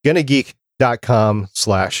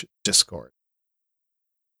gonnageek.com/Discord.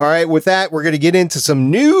 All right, with that, we're going to get into some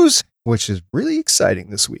news, which is really exciting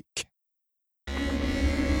this week.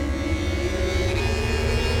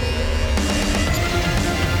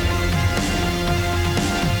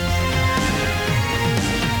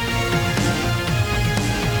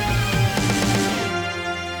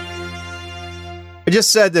 I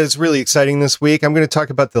just said that it's really exciting this week. I'm going to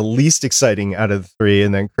talk about the least exciting out of the three,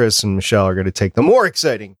 and then Chris and Michelle are going to take the more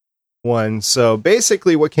exciting one. So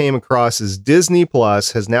basically what came across is Disney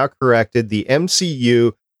Plus has now corrected the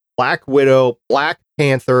MCU Black Widow, Black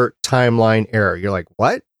Panther timeline error. You're like,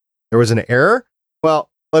 what? There was an error?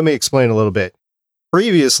 Well, let me explain a little bit.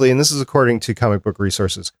 Previously, and this is according to Comic Book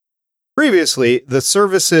Resources, previously the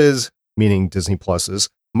services, meaning Disney Plus's,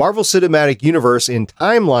 Marvel Cinematic Universe in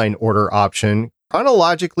timeline order option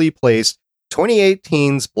chronologically placed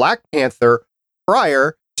 2018's Black Panther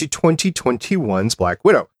prior to 2021's Black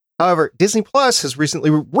Widow. However, Disney Plus has recently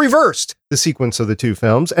reversed the sequence of the two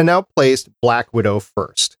films and now placed Black Widow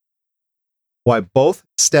first. While both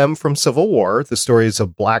stem from Civil War, the stories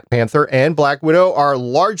of Black Panther and Black Widow are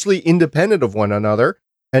largely independent of one another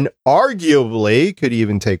and arguably could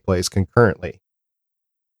even take place concurrently.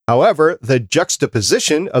 However, the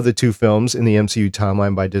juxtaposition of the two films in the MCU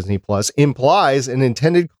timeline by Disney Plus implies an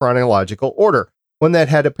intended chronological order, one that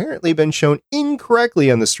had apparently been shown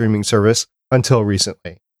incorrectly on the streaming service until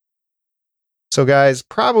recently. So guys,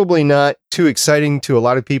 probably not too exciting to a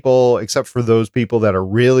lot of people, except for those people that are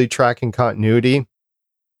really tracking continuity.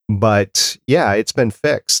 But yeah, it's been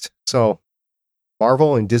fixed. So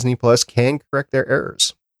Marvel and Disney Plus can correct their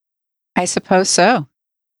errors. I suppose so.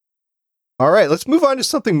 All right, let's move on to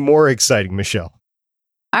something more exciting, Michelle.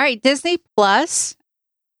 All right, Disney Plus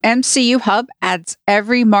MCU Hub adds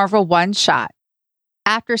every Marvel one-shot.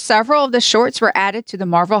 After several of the shorts were added to the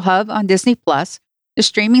Marvel Hub on Disney Plus, the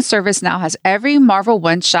streaming service now has every Marvel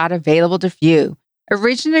one-shot available to view.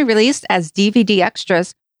 Originally released as DVD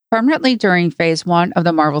extras permanently during Phase 1 of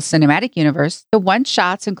the Marvel Cinematic Universe, the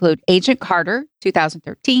one-shots include Agent Carter,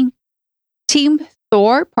 2013, Team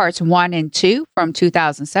Thor Parts 1 and 2 from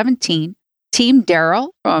 2017, Team Daryl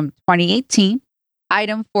from 2018,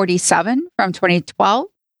 Item 47 from 2012,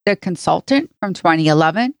 The Consultant from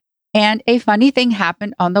 2011, and A Funny Thing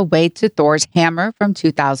Happened on the Way to Thor's Hammer from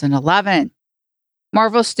 2011.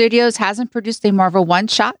 Marvel Studios hasn't produced a Marvel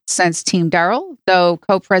one-shot since Team Daryl, though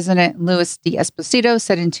co-president Louis D'Esposito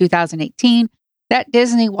said in 2018 that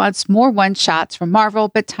Disney wants more one-shots from Marvel,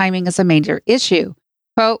 but timing is a major issue.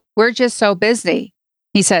 Quote, "We're just so busy,"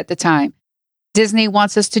 he said at the time. "Disney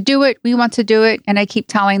wants us to do it, we want to do it, and I keep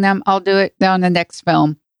telling them I'll do it on the next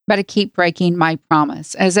film, but I keep breaking my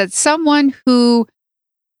promise." As someone who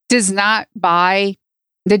does not buy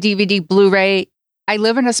the DVD Blu-ray, I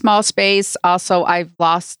live in a small space. Also, I've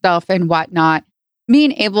lost stuff and whatnot.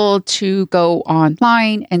 Being able to go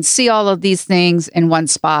online and see all of these things in one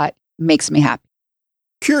spot makes me happy.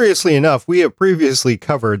 Curiously enough, we have previously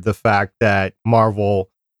covered the fact that Marvel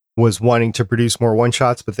was wanting to produce more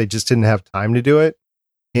one-shots, but they just didn't have time to do it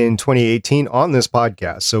in 2018 on this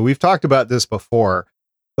podcast. So we've talked about this before.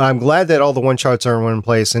 But I'm glad that all the one-shots are in one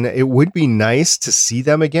place, and it would be nice to see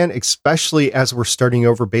them again, especially as we're starting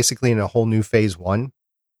over basically in a whole new Phase 1.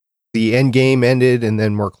 The end game ended, and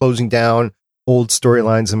then we're closing down old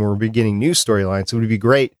storylines, and we're beginning new storylines. It would be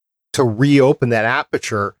great to reopen that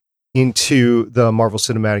aperture into the Marvel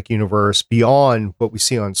Cinematic Universe beyond what we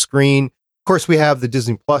see on screen. Of course, we have the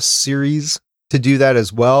Disney Plus series to do that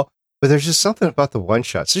as well, but there's just something about the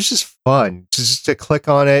one-shots. It's just fun just to click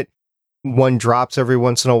on it. One drops every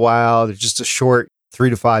once in a while. They're just a short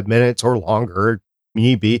 3 to 5 minutes or longer,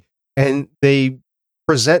 maybe. And they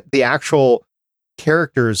present the actual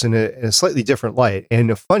characters in a slightly different light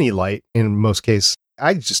and a funny light in most cases.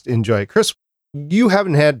 I just enjoy it. Chris, you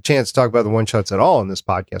haven't had a chance to talk about the one-shots at all in this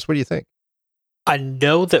podcast. What do you think? I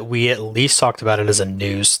know that we at least talked about it as a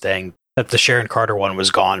news thing, that the Sharon Carter one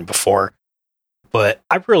was gone before. But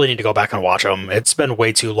I really need to go back and watch them. It's been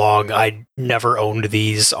way too long. I never owned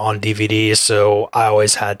these on DVD, so I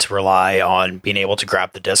always had to rely on being able to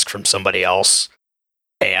grab the disc from somebody else.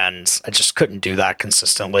 And I just couldn't do that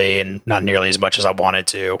consistently and not nearly as much as I wanted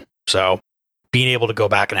to. So being able to go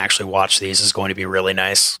back and actually watch these is going to be really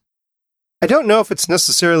nice. I don't know if it's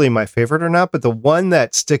necessarily my favorite or not, but the one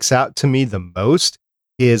that sticks out to me the most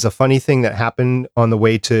is a funny thing that happened on the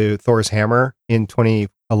way to Thor's Hammer in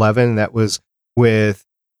 2011. That was with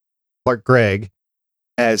Clark Gregg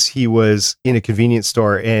as he was in a convenience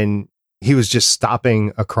store and he was just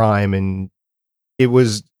stopping a crime, and it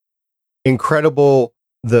was incredible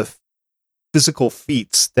the physical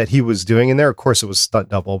feats that he was doing in there. Of course, it was stunt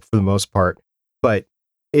double for the most part, but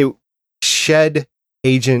it shed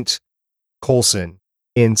Agent Coulson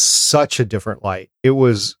in such a different light. It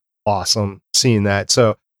was awesome seeing that.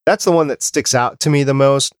 So that's the one that sticks out to me the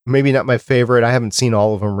most. Maybe not my favorite. I haven't seen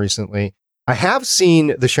all of them recently. I have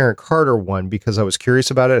seen the Sharon Carter one because I was curious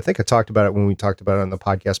about it. I think I talked about it when we talked about it on the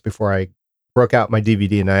podcast before I broke out my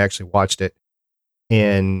DVD and I actually watched it.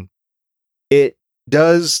 And it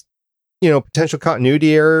does, potential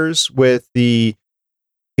continuity errors with the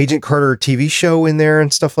Agent Carter TV show in there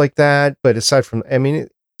and stuff like that. But aside from,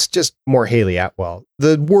 it's just more Haley Atwell.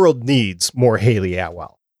 The world needs more Haley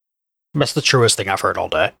Atwell. That's the truest thing I've heard all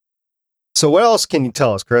day. So what else can you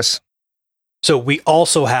tell us, Chris? So we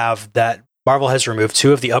also have that Marvel has removed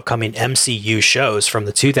 2 of the upcoming MCU shows from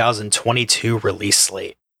the 2022 release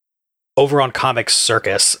slate. Over on Comics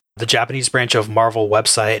Circus, the Japanese branch of Marvel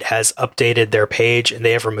website has updated their page, and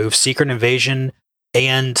they have removed Secret Invasion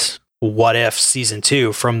and What If Season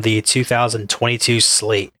 2 from the 2022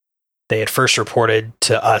 slate they had first reported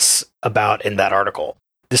to us about in that article.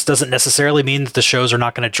 This doesn't necessarily mean that the shows are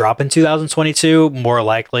not going to drop in 2022. More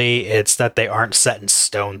likely, it's that they aren't set in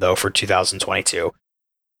stone, though, for 2022.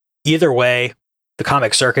 Either way, the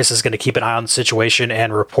Comic Circus is going to keep an eye on the situation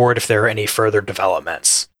and report if there are any further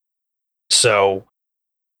developments. So,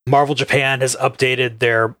 Marvel Japan has updated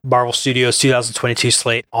their Marvel Studios 2022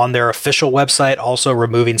 slate on their official website, also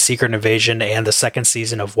removing Secret Invasion and the second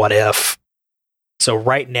season of What If. So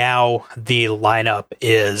right now, the lineup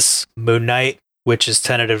is Moon Knight, which is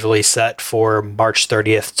tentatively set for March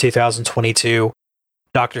 30th, 2022,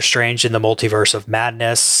 Doctor Strange in the Multiverse of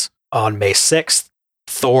Madness on May 6th,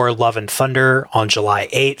 Thor Love and Thunder on July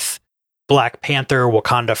 8th, Black Panther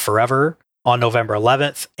Wakanda Forever on November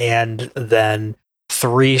 11th, and then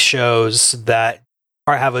 3 shows that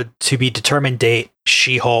have a to be determined date: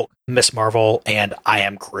 She-Hulk, Miss Marvel, and I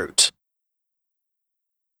Am Groot.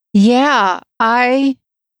 Yeah, I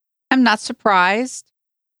am not surprised.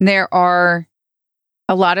 There are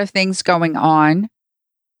a lot of things going on.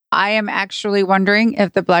 I am actually wondering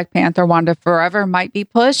if the Black Panther Wakanda Forever might be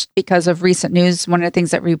pushed because of recent news. One of the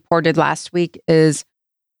things that we reported last week is,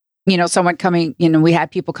 someone coming, we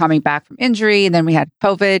had people coming back from injury, and then we had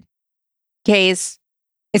COVID case.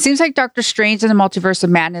 It seems like Doctor Strange in the Multiverse of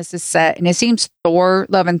Madness is set, and it seems Thor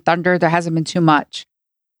Love and Thunder, there hasn't been too much.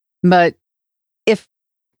 But if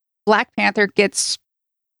Black Panther gets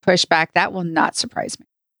pushed back, that will not surprise me.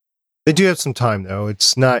 They do have some time, though.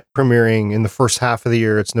 It's not premiering in the first half of the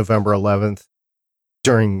year. It's November 11th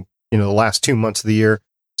during, the last 2 months of the year.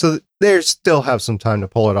 So they still have some time to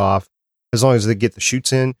pull it off as long as they get the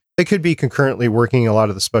shoots in. They could be concurrently working a lot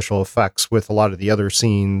of the special effects with a lot of the other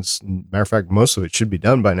scenes. Matter of fact, most of it should be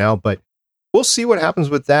done by now, but we'll see what happens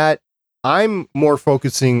with that. I'm more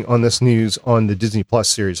focusing on this news on the Disney Plus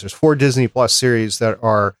series. There's 4 Disney Plus series that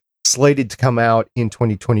are slated to come out in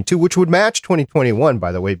 2022, which would match 2021,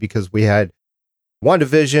 by the way, because we had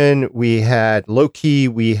WandaVision, we had Loki,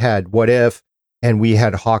 we had What If, and we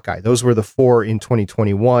had Hawkeye. Those were the 4 in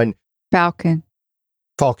 2021. Falcon.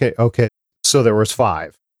 Okay. So there was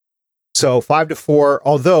 5. So 5 to 4,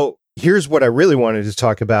 although here's what I really wanted to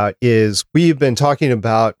talk about is we've been talking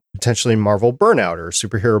about potentially Marvel burnout or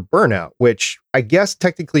superhero burnout, which I guess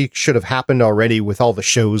technically should have happened already with all the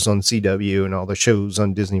shows on CW and all the shows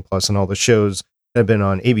on Disney Plus and all the shows that have been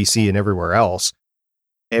on ABC and everywhere else.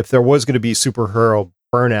 If there was going to be superhero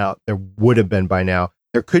burnout, there would have been by now.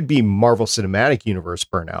 There could be Marvel Cinematic Universe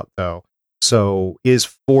burnout, though. So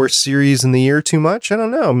is 4 series in the year too much? I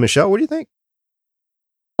don't know. Michelle, what do you think?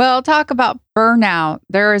 Well, talk about burnout.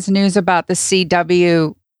 There is news about the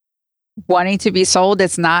CW wanting to be sold.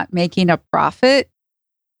 It's not making a profit.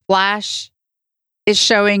 Flash is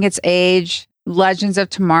showing its age. Legends of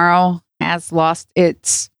Tomorrow has lost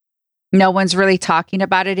its... No one's really talking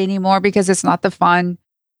about it anymore because it's not the fun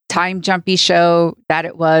time jumpy show that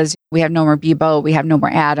it was. We have no more Bebo. We have no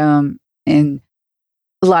more Adam. And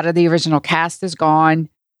a lot of the original cast is gone.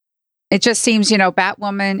 It just seems,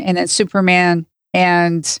 Batwoman and then Superman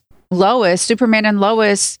and Superman and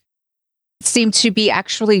Lois seem to be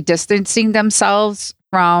actually distancing themselves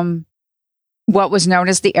from what was known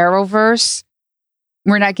as the Arrowverse.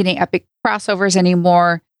 We're not getting epic crossovers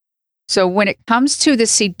anymore. So when it comes to the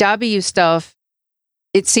CW stuff,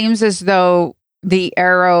 it seems as though the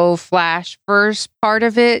Arrow Flash first part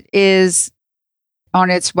of it is on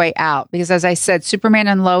its way out. Because as I said, Superman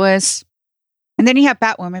and Lois, and then you have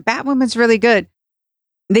Batwoman. Batwoman's really good.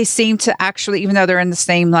 They seem to actually, even though they're in the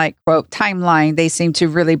same, quote, timeline, they seem to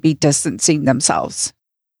really be distancing themselves.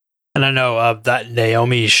 And I know that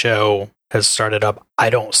Naomi show has started up. I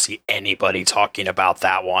don't see anybody talking about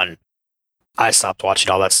that one. I stopped watching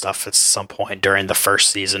all that stuff at some point during the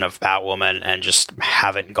first season of Batwoman and just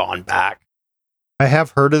haven't gone back. I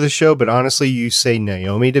have heard of the show, but honestly, you say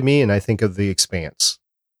Naomi to me and I think of The Expanse.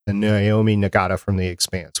 And Naomi Nagata from The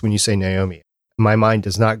Expanse. When you say Naomi, my mind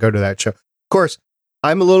does not go to that show. Of course,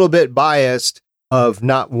 I'm a little bit biased of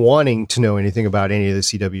not wanting to know anything about any of the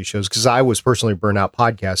CW shows because I was personally burnt out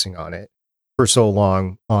podcasting on it for so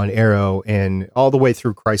long on Arrow and all the way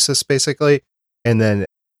through Crisis, basically. And then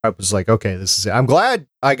I was like, okay, this is it. I'm glad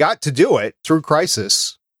I got to do it through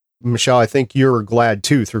Crisis. Michelle, I think you're glad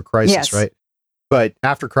too through Crisis, Yes. right? But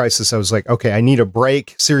after Crisis, I was like, okay, I need a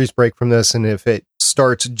break, series break from this. And if it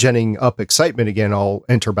starts genning up excitement again, I'll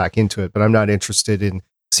enter back into it. But I'm not interested in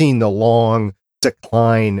seeing the long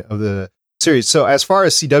decline of the series. So as far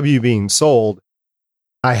as CW being sold,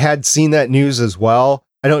 I had seen that news as well.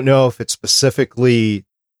 I don't know if it's specifically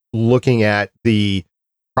looking at the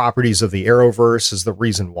properties of the Arrowverse is the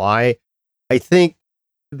reason why. I think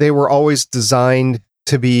they were always designed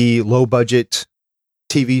to be low budget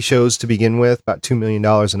TV shows to begin with, about $2 million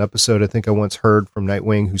an episode. I think I once heard from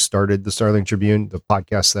Nightwing, who started the Starling Tribune, the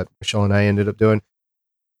podcast that Michelle and I ended up doing.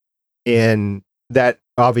 And that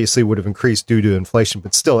obviously would have increased due to inflation,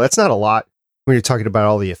 but still, that's not a lot when you're talking about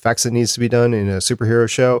all the effects that needs to be done in a superhero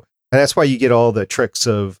show. And that's why you get all the tricks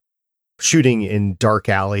of shooting in dark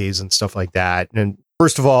alleys and stuff like that. And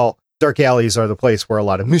first of all, dark alleys are the place where a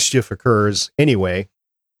lot of mischief occurs anyway,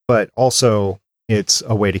 but also it's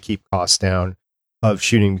a way to keep costs down of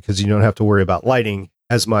shooting because you don't have to worry about lighting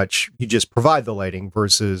as much. You just provide the lighting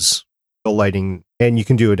versus the lighting, and you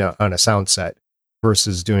can do it on a sound set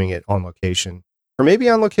versus doing it on location. Or maybe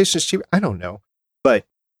on location is cheap. I don't know. But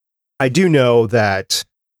I do know that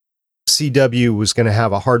CW was going to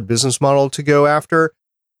have a hard business model to go after,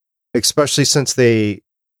 especially since they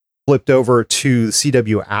flipped over to the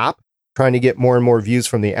CW app, trying to get more and more views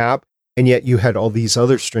from the app. And yet you had all these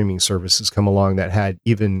other streaming services come along that had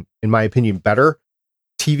even, in my opinion, better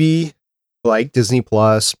TV, like Disney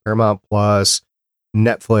Plus, Paramount Plus,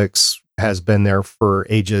 Netflix has been there for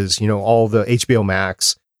ages. You know, all the HBO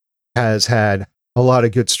Max has had a lot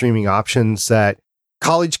of good streaming options that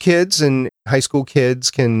college kids and high school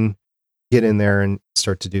kids can get in there and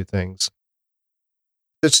start to do things.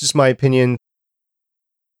 That's just my opinion.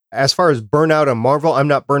 As far as burnout on Marvel, I'm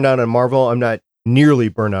not burned out on Marvel. I'm not nearly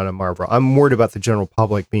burnt out on Marvel. I'm worried about the general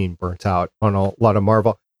public being burnt out on a lot of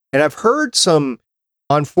Marvel. And I've heard some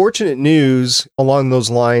unfortunate news along those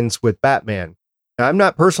lines with Batman. Now, I'm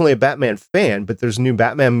not personally a Batman fan, but there's a new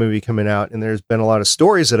Batman movie coming out, and there's been a lot of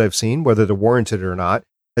stories that I've seen, whether they're warranted or not,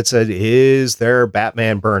 that said, is there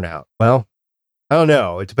Batman burnout? Well, I don't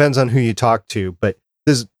know. It depends on who you talk to, but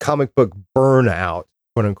this comic book burnout,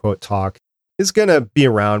 quote unquote, talk is going to be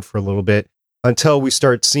around for a little bit until we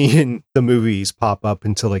start seeing the movies pop up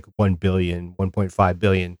into like 1 billion, 1.5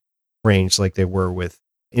 billion range like they were with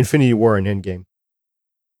Infinity War and Endgame.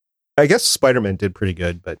 I guess Spider-Man did pretty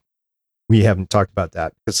good, but we haven't talked about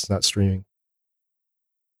that because it's not streaming.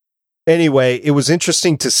 Anyway, it was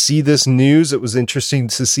interesting to see this news. It was interesting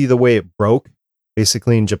to see the way it broke,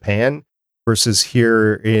 basically in Japan versus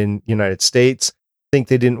here in United States. I think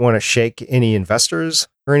they didn't want to shake any investors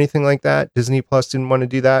or anything like that. Disney Plus didn't want to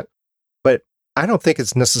do that. But I don't think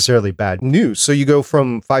it's necessarily bad news. So you go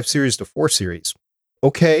from 5 series to 4 series.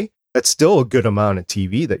 Okay, that's still a good amount of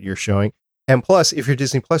TV that you're showing. And plus, if you're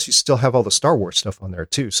Disney Plus, you still have all the Star Wars stuff on there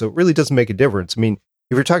too. So it really doesn't make a difference. I mean,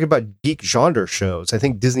 if you're talking about geek genre shows, I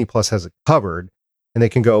think Disney Plus has it covered, and they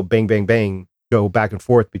can go bang, bang, bang, go back and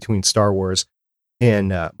forth between Star Wars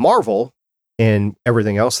and Marvel and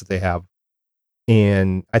everything else that they have.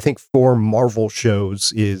 And I think 4 Marvel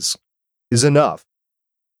shows is enough.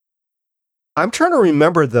 I'm trying to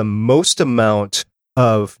remember the most amount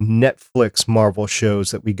of Netflix Marvel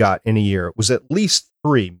shows that we got in a year. It was at least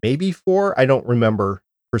 3, maybe 4. I don't remember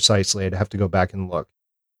precisely. I'd have to go back and look.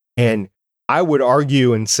 And I would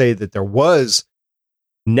argue and say that there was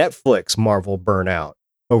Netflix Marvel burnout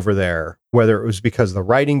over there, whether it was because the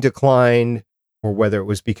writing declined or whether it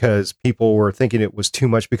was because people were thinking it was too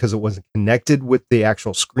much because it wasn't connected with the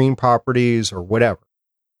actual screen properties or whatever.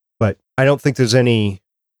 But I don't think there's any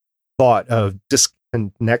thought of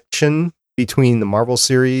disconnection between the Marvel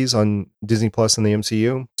series on Disney Plus and the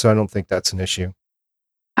MCU. So I don't think that's an issue.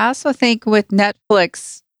 I also think with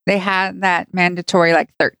Netflix, they had that mandatory like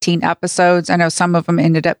 13 episodes. I know some of them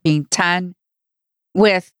ended up being 10.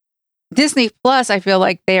 With Disney Plus, I feel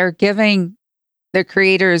like they are giving the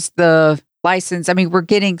creators the license. I mean, we're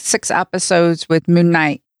getting 6 episodes with Moon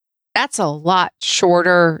Knight. That's a lot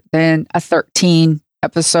shorter than a 13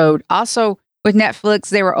 episode. Also, with Netflix,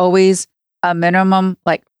 they were always a minimum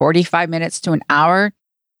like 45 minutes to an hour.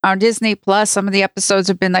 On Disney Plus, some of the episodes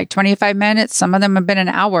have been like 25 minutes. Some of them have been an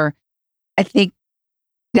hour. I think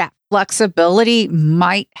that flexibility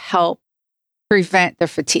might help prevent the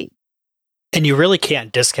fatigue. And you really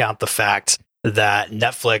can't discount the fact that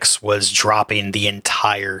Netflix was dropping the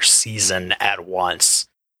entire season at once.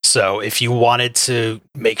 So if you wanted to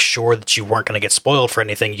make sure that you weren't going to get spoiled for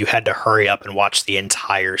anything, you had to hurry up and watch the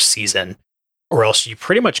entire season, or else you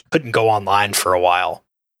pretty much couldn't go online for a while.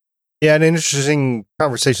 Yeah, an interesting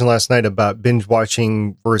conversation last night about binge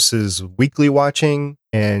watching versus weekly watching.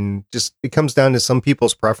 And just it comes down to some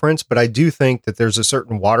people's preference. But I do think that there's a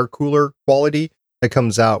certain water cooler quality that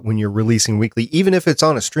comes out when you're releasing weekly, even if it's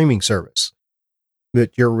on a streaming service,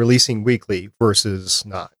 that you're releasing weekly versus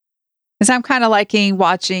not. Because I'm kind of liking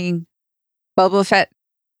watching Boba Fett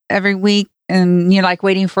every week and, like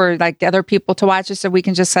waiting for like other people to watch it so we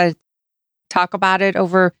can just talk about it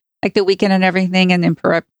over like the weekend and everything and in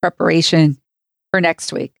preparation for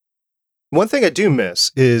next week. One thing I do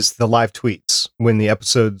miss is the live tweets when the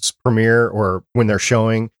episodes premiere or when they're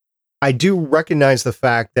showing. I do recognize the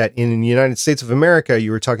fact that in the United States of America,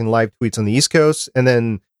 you were talking live tweets on the East Coast and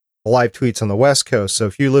then live tweets on the West Coast. So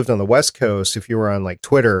if you lived on the West Coast, if you were on like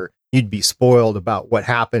Twitter, you'd be spoiled about what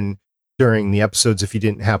happened during the episodes if you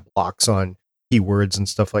didn't have blocks on keywords and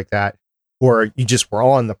stuff like that, or you just were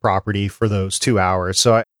on the property for those 2 hours.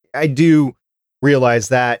 So I do realize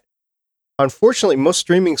that. Unfortunately, most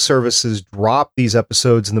streaming services drop these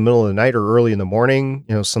episodes in the middle of the night or early in the morning,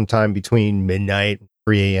 sometime between midnight and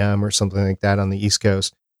 3 a.m. or something like that on the East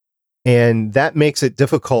Coast. And that makes it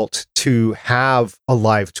difficult to have a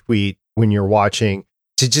live tweet when you're watching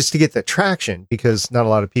to get the traction, because not a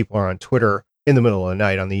lot of people are on Twitter in the middle of the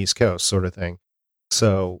night on the East Coast sort of thing.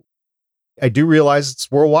 So I do realize it's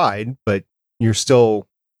worldwide, but you're still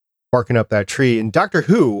barking up that tree. And Doctor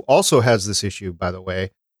Who also has this issue, by the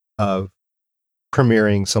way, of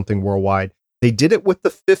premiering something worldwide. They did it with the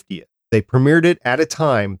 50th. They premiered it at a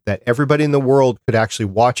time that everybody in the world could actually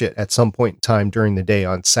watch it at some point in time during the day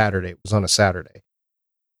on Saturday. It was on a Saturday.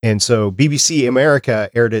 And so BBC America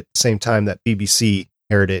aired it at the same time that BBC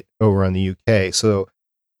aired it over on the UK. So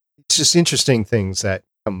it's just interesting things that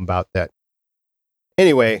come about that.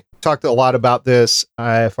 Anyway, talked a lot about this.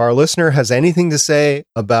 If our listener has anything to say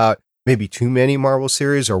about maybe too many Marvel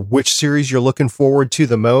series or which series you're looking forward to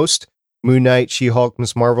the most, Moon Knight, She-Hulk,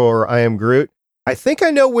 Ms. Marvel, or I Am Groot, I think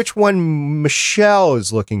I know which one Michelle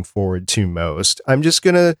is looking forward to most. I'm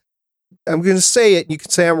gonna say it. You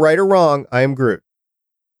can say I'm right or wrong. I Am Groot.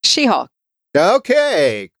 She-Hulk.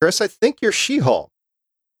 Okay, Chris, I think you're She-Hulk.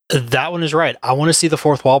 That one is right. I want to see the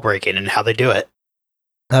fourth wall breaking and how they do it.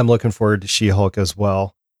 I'm looking forward to She-Hulk as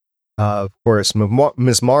well. Of course,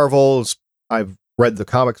 Ms. Marvel's. I've read the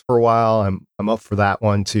comics for a while. I'm up for that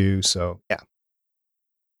one too. So yeah.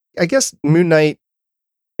 I guess Moon Knight,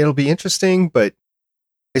 it'll be interesting, but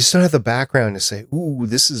I just don't have the background to say, ooh,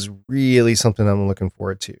 this is really something I'm looking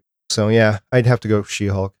forward to. So yeah, I'd have to go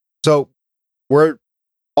She-Hulk. So we're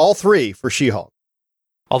all three for She-Hulk.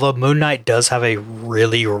 Although Moon Knight does have a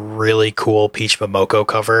really, really cool Peach Momoko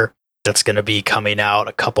cover that's going to be coming out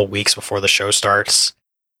a couple weeks before the show starts.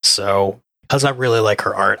 So because I really like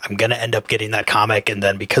her art, I'm going to end up getting that comic. And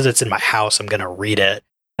then because it's in my house, I'm going to read it.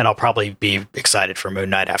 And I'll probably be excited for Moon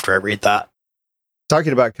Knight after I read that.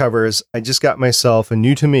 Talking about covers, I just got myself a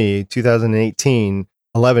new to me 2018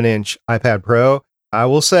 11-inch iPad Pro. I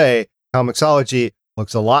will say, Comixology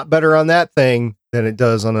looks a lot better on that thing than it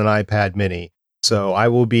does on an iPad mini. So I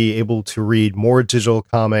will be able to read more digital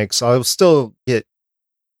comics. I'll still get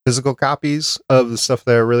physical copies of the stuff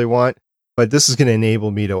that I really want, but this is going to enable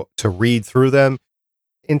me to read through them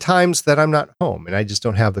in times that I'm not home and I just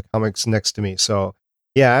don't have the comics next to me. So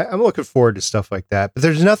yeah, I'm looking forward to stuff like that. But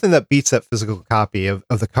there's nothing that beats that physical copy of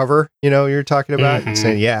the cover, you're talking about. And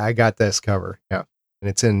saying, yeah, I got this cover. Yeah. And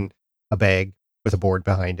it's in a bag with a board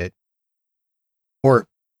behind it. Or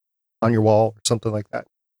on your wall or something like that.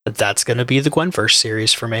 That's going to be the Gwenverse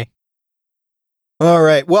series for me. All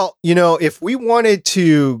right. Well, if we wanted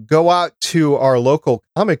to go out to our local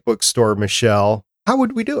comic book store, Michelle, how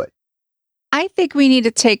would we do it? I think we need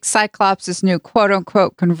to take Cyclops' new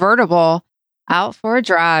quote-unquote convertible out for a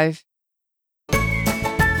drive.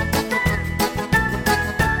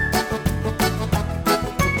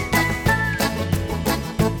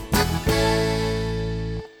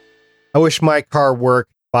 I wish my car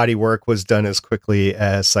body work was done as quickly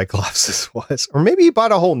as Cyclops' was. Or maybe he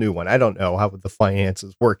bought a whole new one. I don't know how the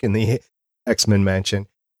finances work in the X-Men mansion.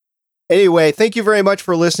 Anyway, thank you very much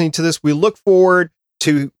for listening to this. We look forward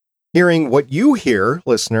to hearing what you hear,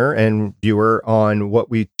 listener and viewer, on what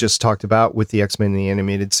we just talked about with the X-Men in the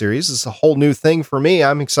animated series. This is a whole new thing for me.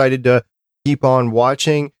 I'm excited to keep on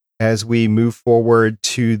watching as we move forward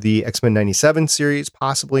to the X-Men 97 series,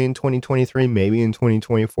 possibly in 2023, maybe in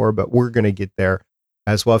 2024, but we're going to get there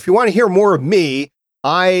as well. If you want to hear more of me,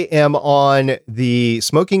 I am on the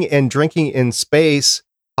Smoking and Drinking in Space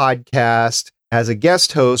podcast as a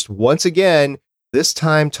guest host once again, this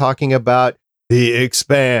time talking about The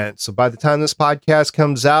Expanse. So by the time this podcast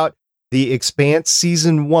comes out, The Expanse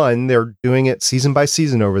Season 1, they're doing it season by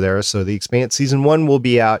season over there. So The Expanse Season 1 will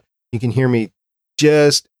be out. you can hear me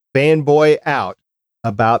just fanboy out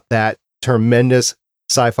about that tremendous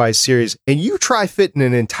sci-fi series. And you try fitting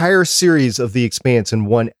an entire series of The Expanse in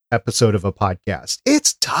one episode of a podcast.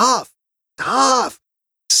 It's tough.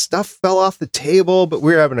 Stuff fell off the table, but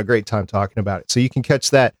we're having a great time talking about it. So you can catch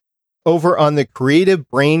that over on the Creative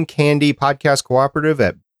Brain Candy Podcast Cooperative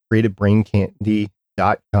at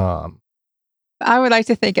creativebraincandy.com. I would like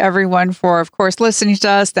to thank everyone for, of course, listening to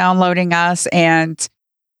us, downloading us, and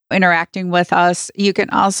interacting with us. You can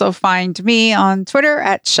also find me on Twitter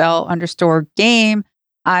at Shell_game.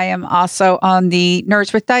 I am also on the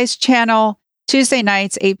Nerds with Dice channel, Tuesday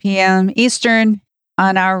nights, 8 p.m. Eastern,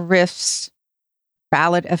 on our Rifts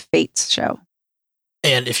Ballad of Fates show.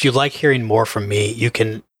 And if you'd like hearing more from me, you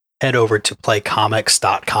can head over to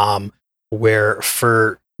playcomics.com, where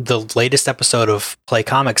for the latest episode of Play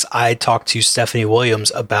Comics, I talked to Stephanie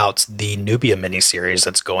Williams about the Nubia miniseries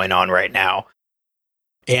that's going on right now.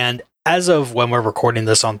 And as of when we're recording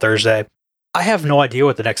this on Thursday, I have no idea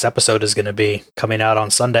what the next episode is going to be coming out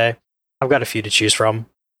on Sunday. I've got a few to choose from.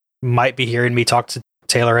 Might be hearing me talk to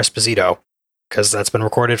Taylor Esposito, because that's been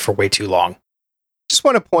recorded for way too long. Just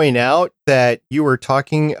want to point out that you were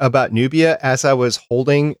talking about Nubia as I was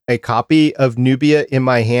holding a copy of Nubia in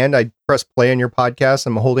my hand. I pressed play on your podcast.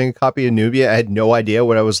 I'm holding a copy of Nubia. I had no idea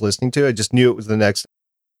what I was listening to. I just knew it was the next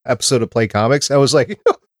episode of Play Comics. I was like,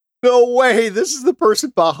 no way. This is the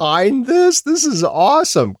person behind this. This is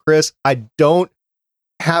awesome. Chris, I don't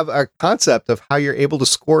have a concept of how you're able to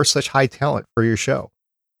score such high talent for your show.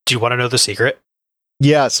 Do you want to know the secret?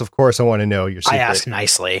 Yes, of course I want to know your secret. I ask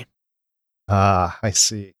nicely. Ah, I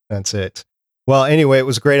see. That's it. Well, anyway, it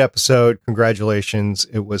was a great episode. Congratulations.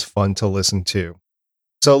 It was fun to listen to.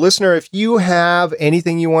 So, listener, if you have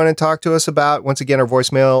anything you want to talk to us about, once again, our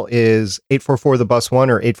voicemail is 844-THE-BUS-1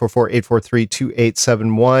 or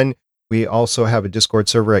 844-843-2871. We also have a Discord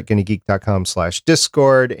server at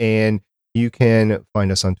GonnaGeek.com/Discord, and you can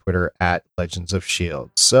find us on Twitter at Legends of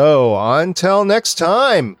S.H.I.E.L.D. So, until next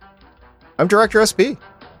time, I'm Director SP.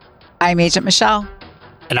 I'm Agent Michelle.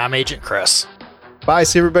 And I'm Agent Chris. Bye.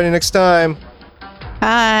 See everybody next time.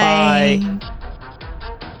 Bye. Bye.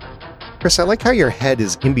 Chris, I like how your head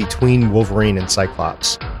is in between Wolverine and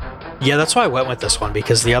Cyclops. Yeah, that's why I went with this one,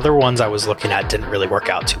 because the other ones I was looking at didn't really work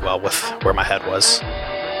out too well with where my head was.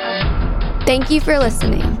 Thank you for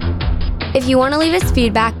listening. If you want to leave us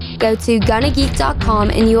feedback, go to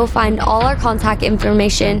GonnaGeek.com and you will find all our contact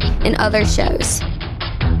information and other shows.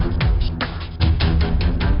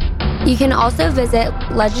 You can also visit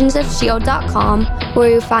legendsofshield.com, where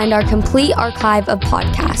you'll find our complete archive of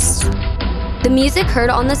podcasts. The music heard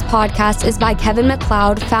on this podcast is by Kevin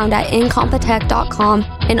MacLeod, found at incompetech.com,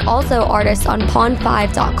 and also artists on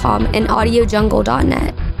pond5.com and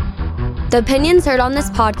audiojungle.net. The opinions heard on this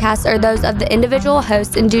podcast are those of the individual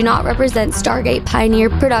hosts and do not represent Stargate Pioneer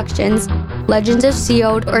Productions, Legends of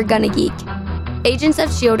S.H.I.E.L.D., or Gonna Geek. Agents of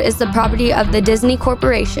S.H.I.E.L.D. is the property of the Disney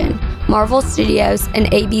Corporation, Marvel Studios, and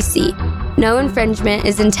ABC. No infringement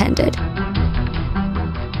is intended.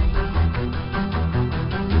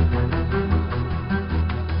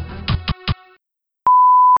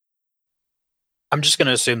 I'm just going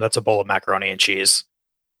to assume that's a bowl of macaroni and cheese.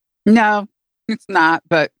 No, it's not,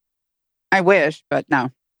 but I wish, but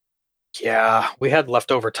no. Yeah, we had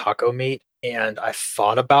leftover taco meat, and I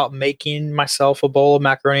thought about making myself a bowl of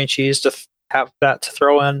macaroni and cheese to have that to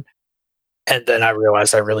throw in. And then I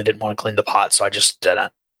realized I really didn't want to clean the pot, so I just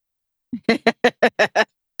didn't.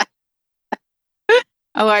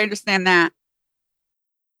 Oh, I understand that.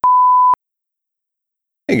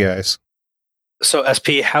 Hey, guys. So,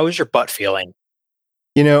 SP, how is your butt feeling?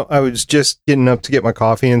 You know, I was just getting up to get my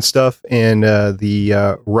coffee and stuff, and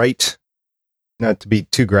the right, not to be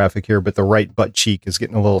too graphic here, but the right butt cheek is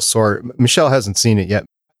getting a little sore. Michelle hasn't seen it yet.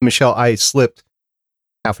 Michelle, I slipped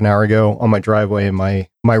half an hour ago on my driveway, and my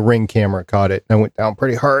Ring camera caught it, and I went down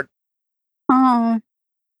pretty hard. Oh.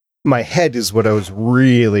 My head is what I was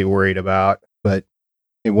really worried about, but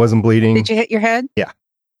it wasn't bleeding. Did you hit your head? Yeah.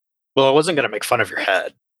 Well, I wasn't going to make fun of your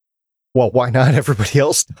head. Well, why not? Everybody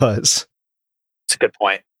else does. It's a good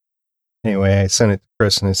point. Anyway, I sent it to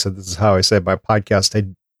Chris, and I said, this is how I said my podcast.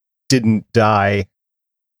 I didn't die.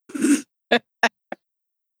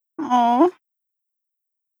 Oh.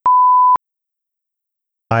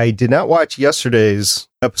 I did not watch yesterday's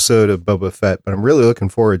episode of Boba Fett, but I'm really looking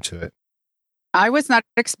forward to it. I was not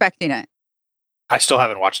expecting it. I still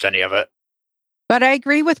haven't watched any of it. But I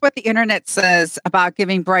agree with what the internet says about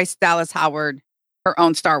giving Bryce Dallas Howard her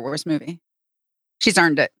own Star Wars movie. She's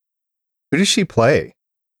earned it. Who does she play?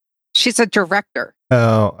 She's a director.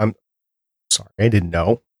 Oh, I'm sorry. I didn't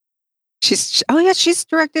know. She's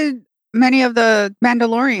directed many of the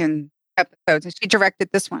Mandalorian episodes, and she directed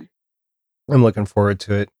this one. I'm looking forward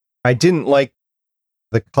to it. I didn't like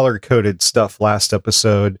the color-coded stuff last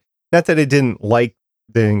episode. Not that I didn't like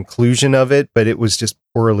the inclusion of it, but it was just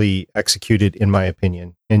poorly executed, in my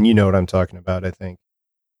opinion. And you know what I'm talking about, I think.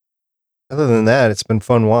 Other than that, it's been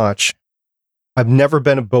fun watch. I've never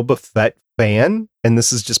been a Boba Fett fan, and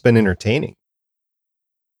this has just been entertaining.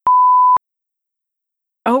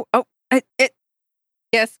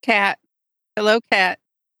 Yes, cat. Hello, cat.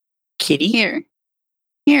 Kitty?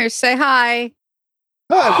 Here, say hi.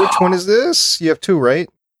 Ah, which one is this? You have two, right?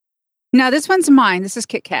 No, this one's mine. This is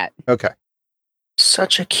Kit Kat. Okay.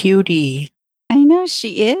 Such a cutie. I know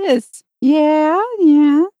she is. Yeah.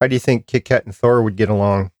 How do you think Kit Kat and Thor would get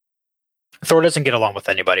along? Thor doesn't get along with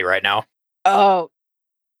anybody right now. Oh,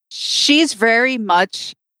 she's very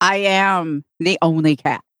much, I am the only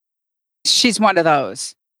cat. She's one of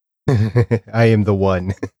those. I am the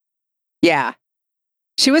one. Yeah.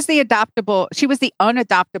 She was the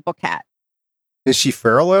unadoptable cat. Is she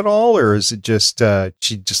feral at all, or is it just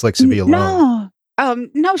she just likes to be alone?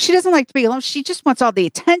 No, she doesn't like to be alone. She just wants all the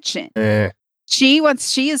attention. She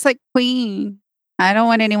is like queen. I don't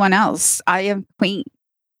want anyone else. I am queen.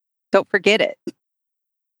 Don't forget it.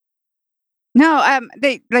 No,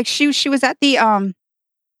 she was at the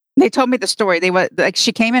they told me the story. They were like,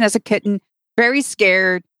 she came in as a kitten, very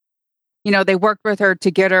scared. You know, they worked with her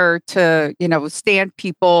to get her to, stand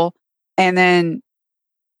people. And then,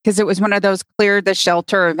 because it was one of those clear the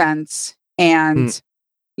shelter events. And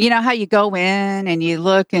you know how you go in and you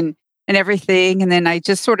look and everything. And then I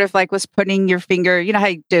just sort of like was putting your finger, you know how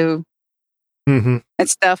you do and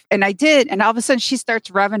stuff. And I did. And all of a sudden she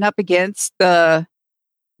starts revving up against the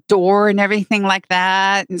door and everything like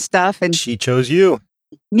that and stuff. And she chose you.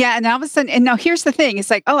 Yeah. And all of a sudden, and now here's the thing.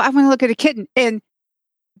 It's like, oh, I want to look at a kitten. And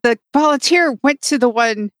the volunteer went to the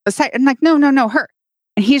one beside. I'm like, no, her.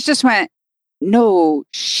 And he just went, no,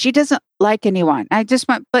 she doesn't like anyone. I just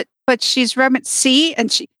went, but she's rubbing. See,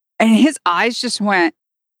 and his eyes just went,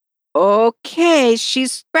 okay, she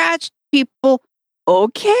scratched people.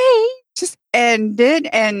 Okay, just ended,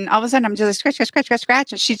 and all of a sudden I'm just like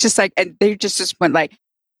scratch, and she's just like, and they just went like,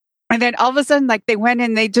 and then all of a sudden like they went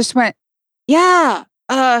and they just went, yeah,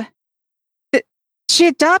 she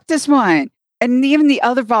adopted this one. And even the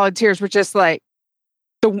other volunteers were just like,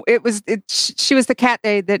 she was the cat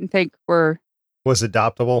they didn't think was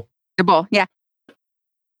adoptable. Yeah.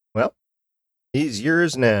 Well, he's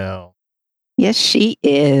yours now. Yes, she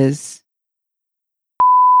is.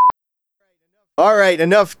 All right,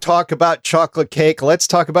 enough talk about chocolate cake. Let's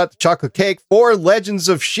talk about the chocolate cake for Legends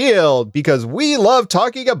of S.H.I.E.L.D. because we love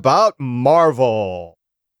talking about Marvel.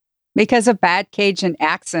 Because of bad Cajun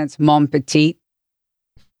accents, mon petit.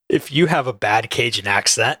 If you have a bad Cajun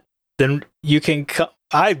accent, then you can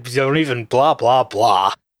I don't even blah, blah,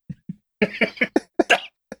 blah.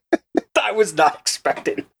 I was not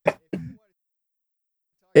expecting.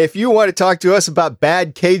 If you want to talk to us about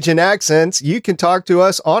bad Cajun accents, you can talk to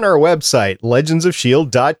us on our website,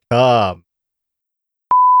 legendsofshield.com.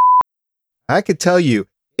 I could tell you,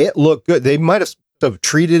 it looked good. They might have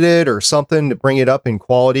treated it or something to bring it up in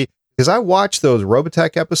quality. Because I watched those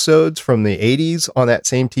Robotech episodes from the 80s on that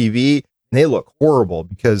same TV, and they look horrible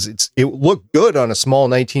because it looked good on a small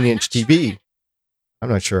 19-inch TV. I'm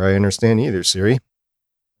not sure I understand either, Siri.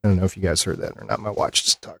 I don't know if you guys heard that or not. My watch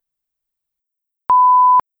just talked.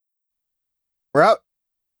 We're out.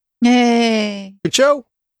 Yay. Good show.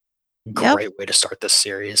 Great way to start this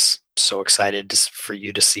series. So excited for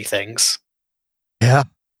you to see things. Yeah.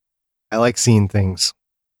 I like seeing things.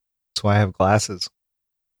 That's why I have glasses.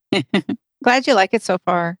 Glad you like it so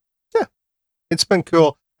far. Yeah, it's been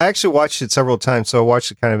cool. I actually watched it several times, so I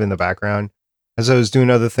watched it kind of in the background as I was doing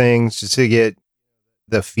other things just to get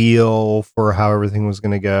the feel for how everything was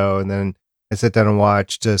going to go. And then I sat down and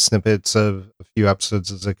watched snippets of a few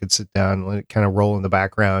episodes as I could sit down and let it kind of roll in the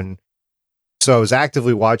background. So I was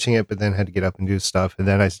actively watching it, but then had to get up and do stuff. And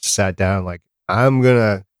then I just sat down like, I'm going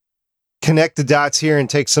to connect the dots here and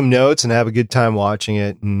take some notes and have a good time watching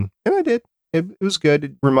it. And I did. It was good.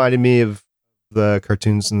 It reminded me of the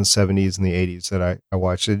cartoons in the 70s and the 80s that I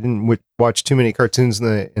watched. I didn't watch too many cartoons in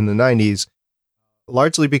the 90s,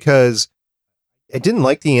 largely because I didn't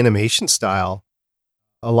like the animation style.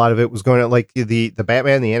 A lot of it was going on like the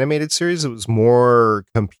Batman, the animated series. It was more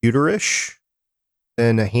computerish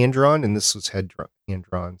than a hand-drawn, and this was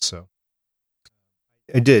hand-drawn. So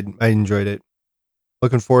I enjoyed it.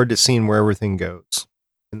 Looking forward to seeing where everything goes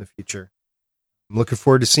in the future. I'm looking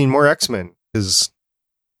forward to seeing more X-Men. Because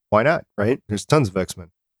why not, right? There's tons of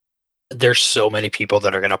X-Men. There's so many people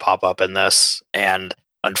that are going to pop up in this, and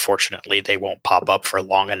unfortunately, they won't pop up for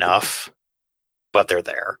long enough, but they're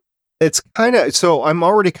there. It's kind of, so I'm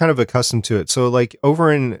already kind of accustomed to it. So like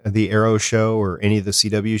over in the Arrow show or any of the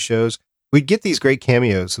CW shows, we'd get these great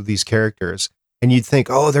cameos of these characters and you'd think,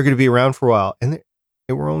 oh, they're going to be around for a while. And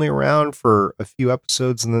they were only around for a few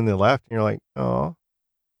episodes and then they left and you're like, oh,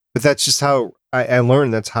 but that's just how I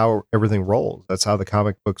learned. That's how everything rolls. That's how the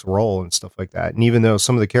comic books roll and stuff like that. And even though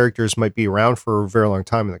some of the characters might be around for a very long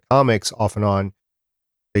time in the comics, off and on,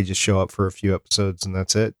 they just show up for a few episodes and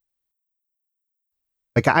that's it.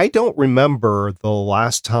 Like, I don't remember the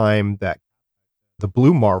last time that the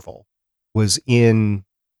Blue Marvel was in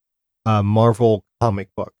a Marvel comic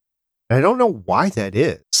book. And I don't know why that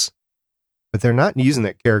is, but they're not using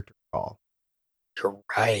that character at all. You're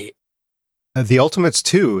right. The Ultimates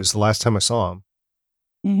 2 is the last time I saw him.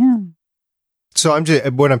 Yeah. So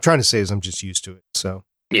what I'm trying to say is I'm just used to it. So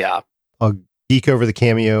Yeah. I'll geek over the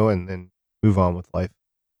cameo and then move on with life.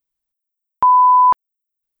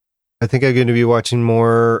 I think I'm going to be watching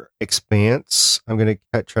more Expanse. I'm going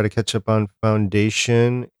to try to catch up on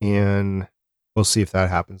Foundation, and we'll see if that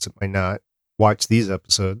happens. It might not. Watch these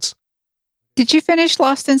episodes. Did you finish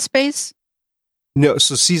Lost in Space? No,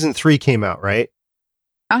 so season 3 came out, right?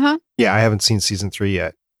 Uh-huh. Yeah, I haven't seen season 3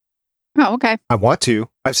 yet. Oh, okay. I want to.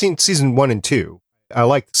 I've seen season 1 and 2. I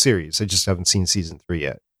like the series. I just haven't seen season 3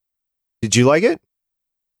 yet. Did you like it?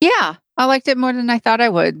 Yeah, I liked it more than I thought I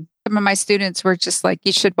would. Some of my students were just like,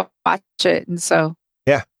 you should watch it. And so,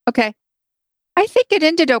 yeah. Okay. I think it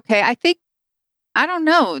ended okay. I don't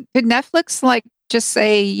know. Did Netflix like just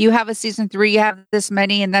say, you have a season 3, you have this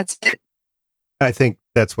many, and that's it? I think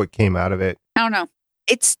that's what came out of it. I don't know.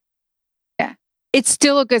 It's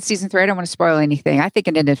still a good season 3. I don't want to spoil anything. I think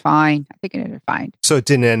it ended fine. So it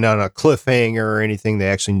didn't end on a cliffhanger or anything. They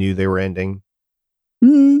actually knew they were ending.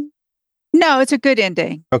 No, it's a good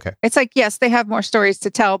ending. Okay. It's like, yes, they have more stories to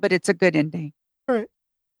tell, but it's a good ending. All right.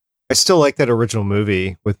 I still like that original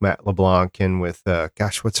movie with Matt LeBlanc and with,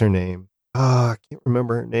 what's her name? I can't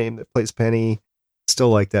remember her name that plays Penny. Still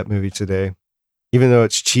like that movie today. Even though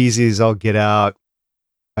it's cheesy as all get out,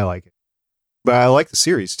 I like it. But I like the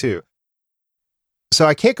series too. So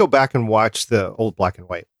I can't go back and watch the old black and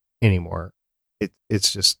white anymore.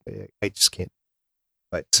 It's just, I just can't.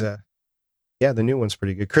 But, yeah, the new one's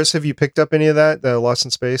pretty good. Chris, have you picked up any of that, the Lost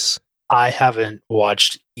in Space? I haven't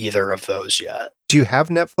watched either of those yet. Do you have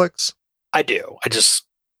Netflix? I do.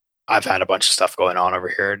 I've had a bunch of stuff going on over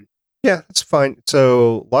here. Yeah, that's fine.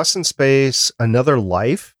 So Lost in Space, Another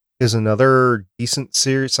Life is another decent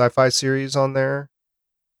series, sci-fi series on there.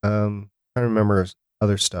 I don't remember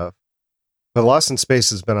other stuff. But Lost in Space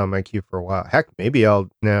has been on my queue for a while. Heck, maybe I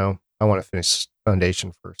want to finish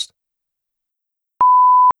Foundation first.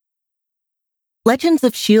 Legends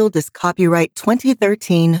of S.H.I.E.L.D. is copyright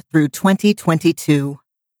 2013 through 2022.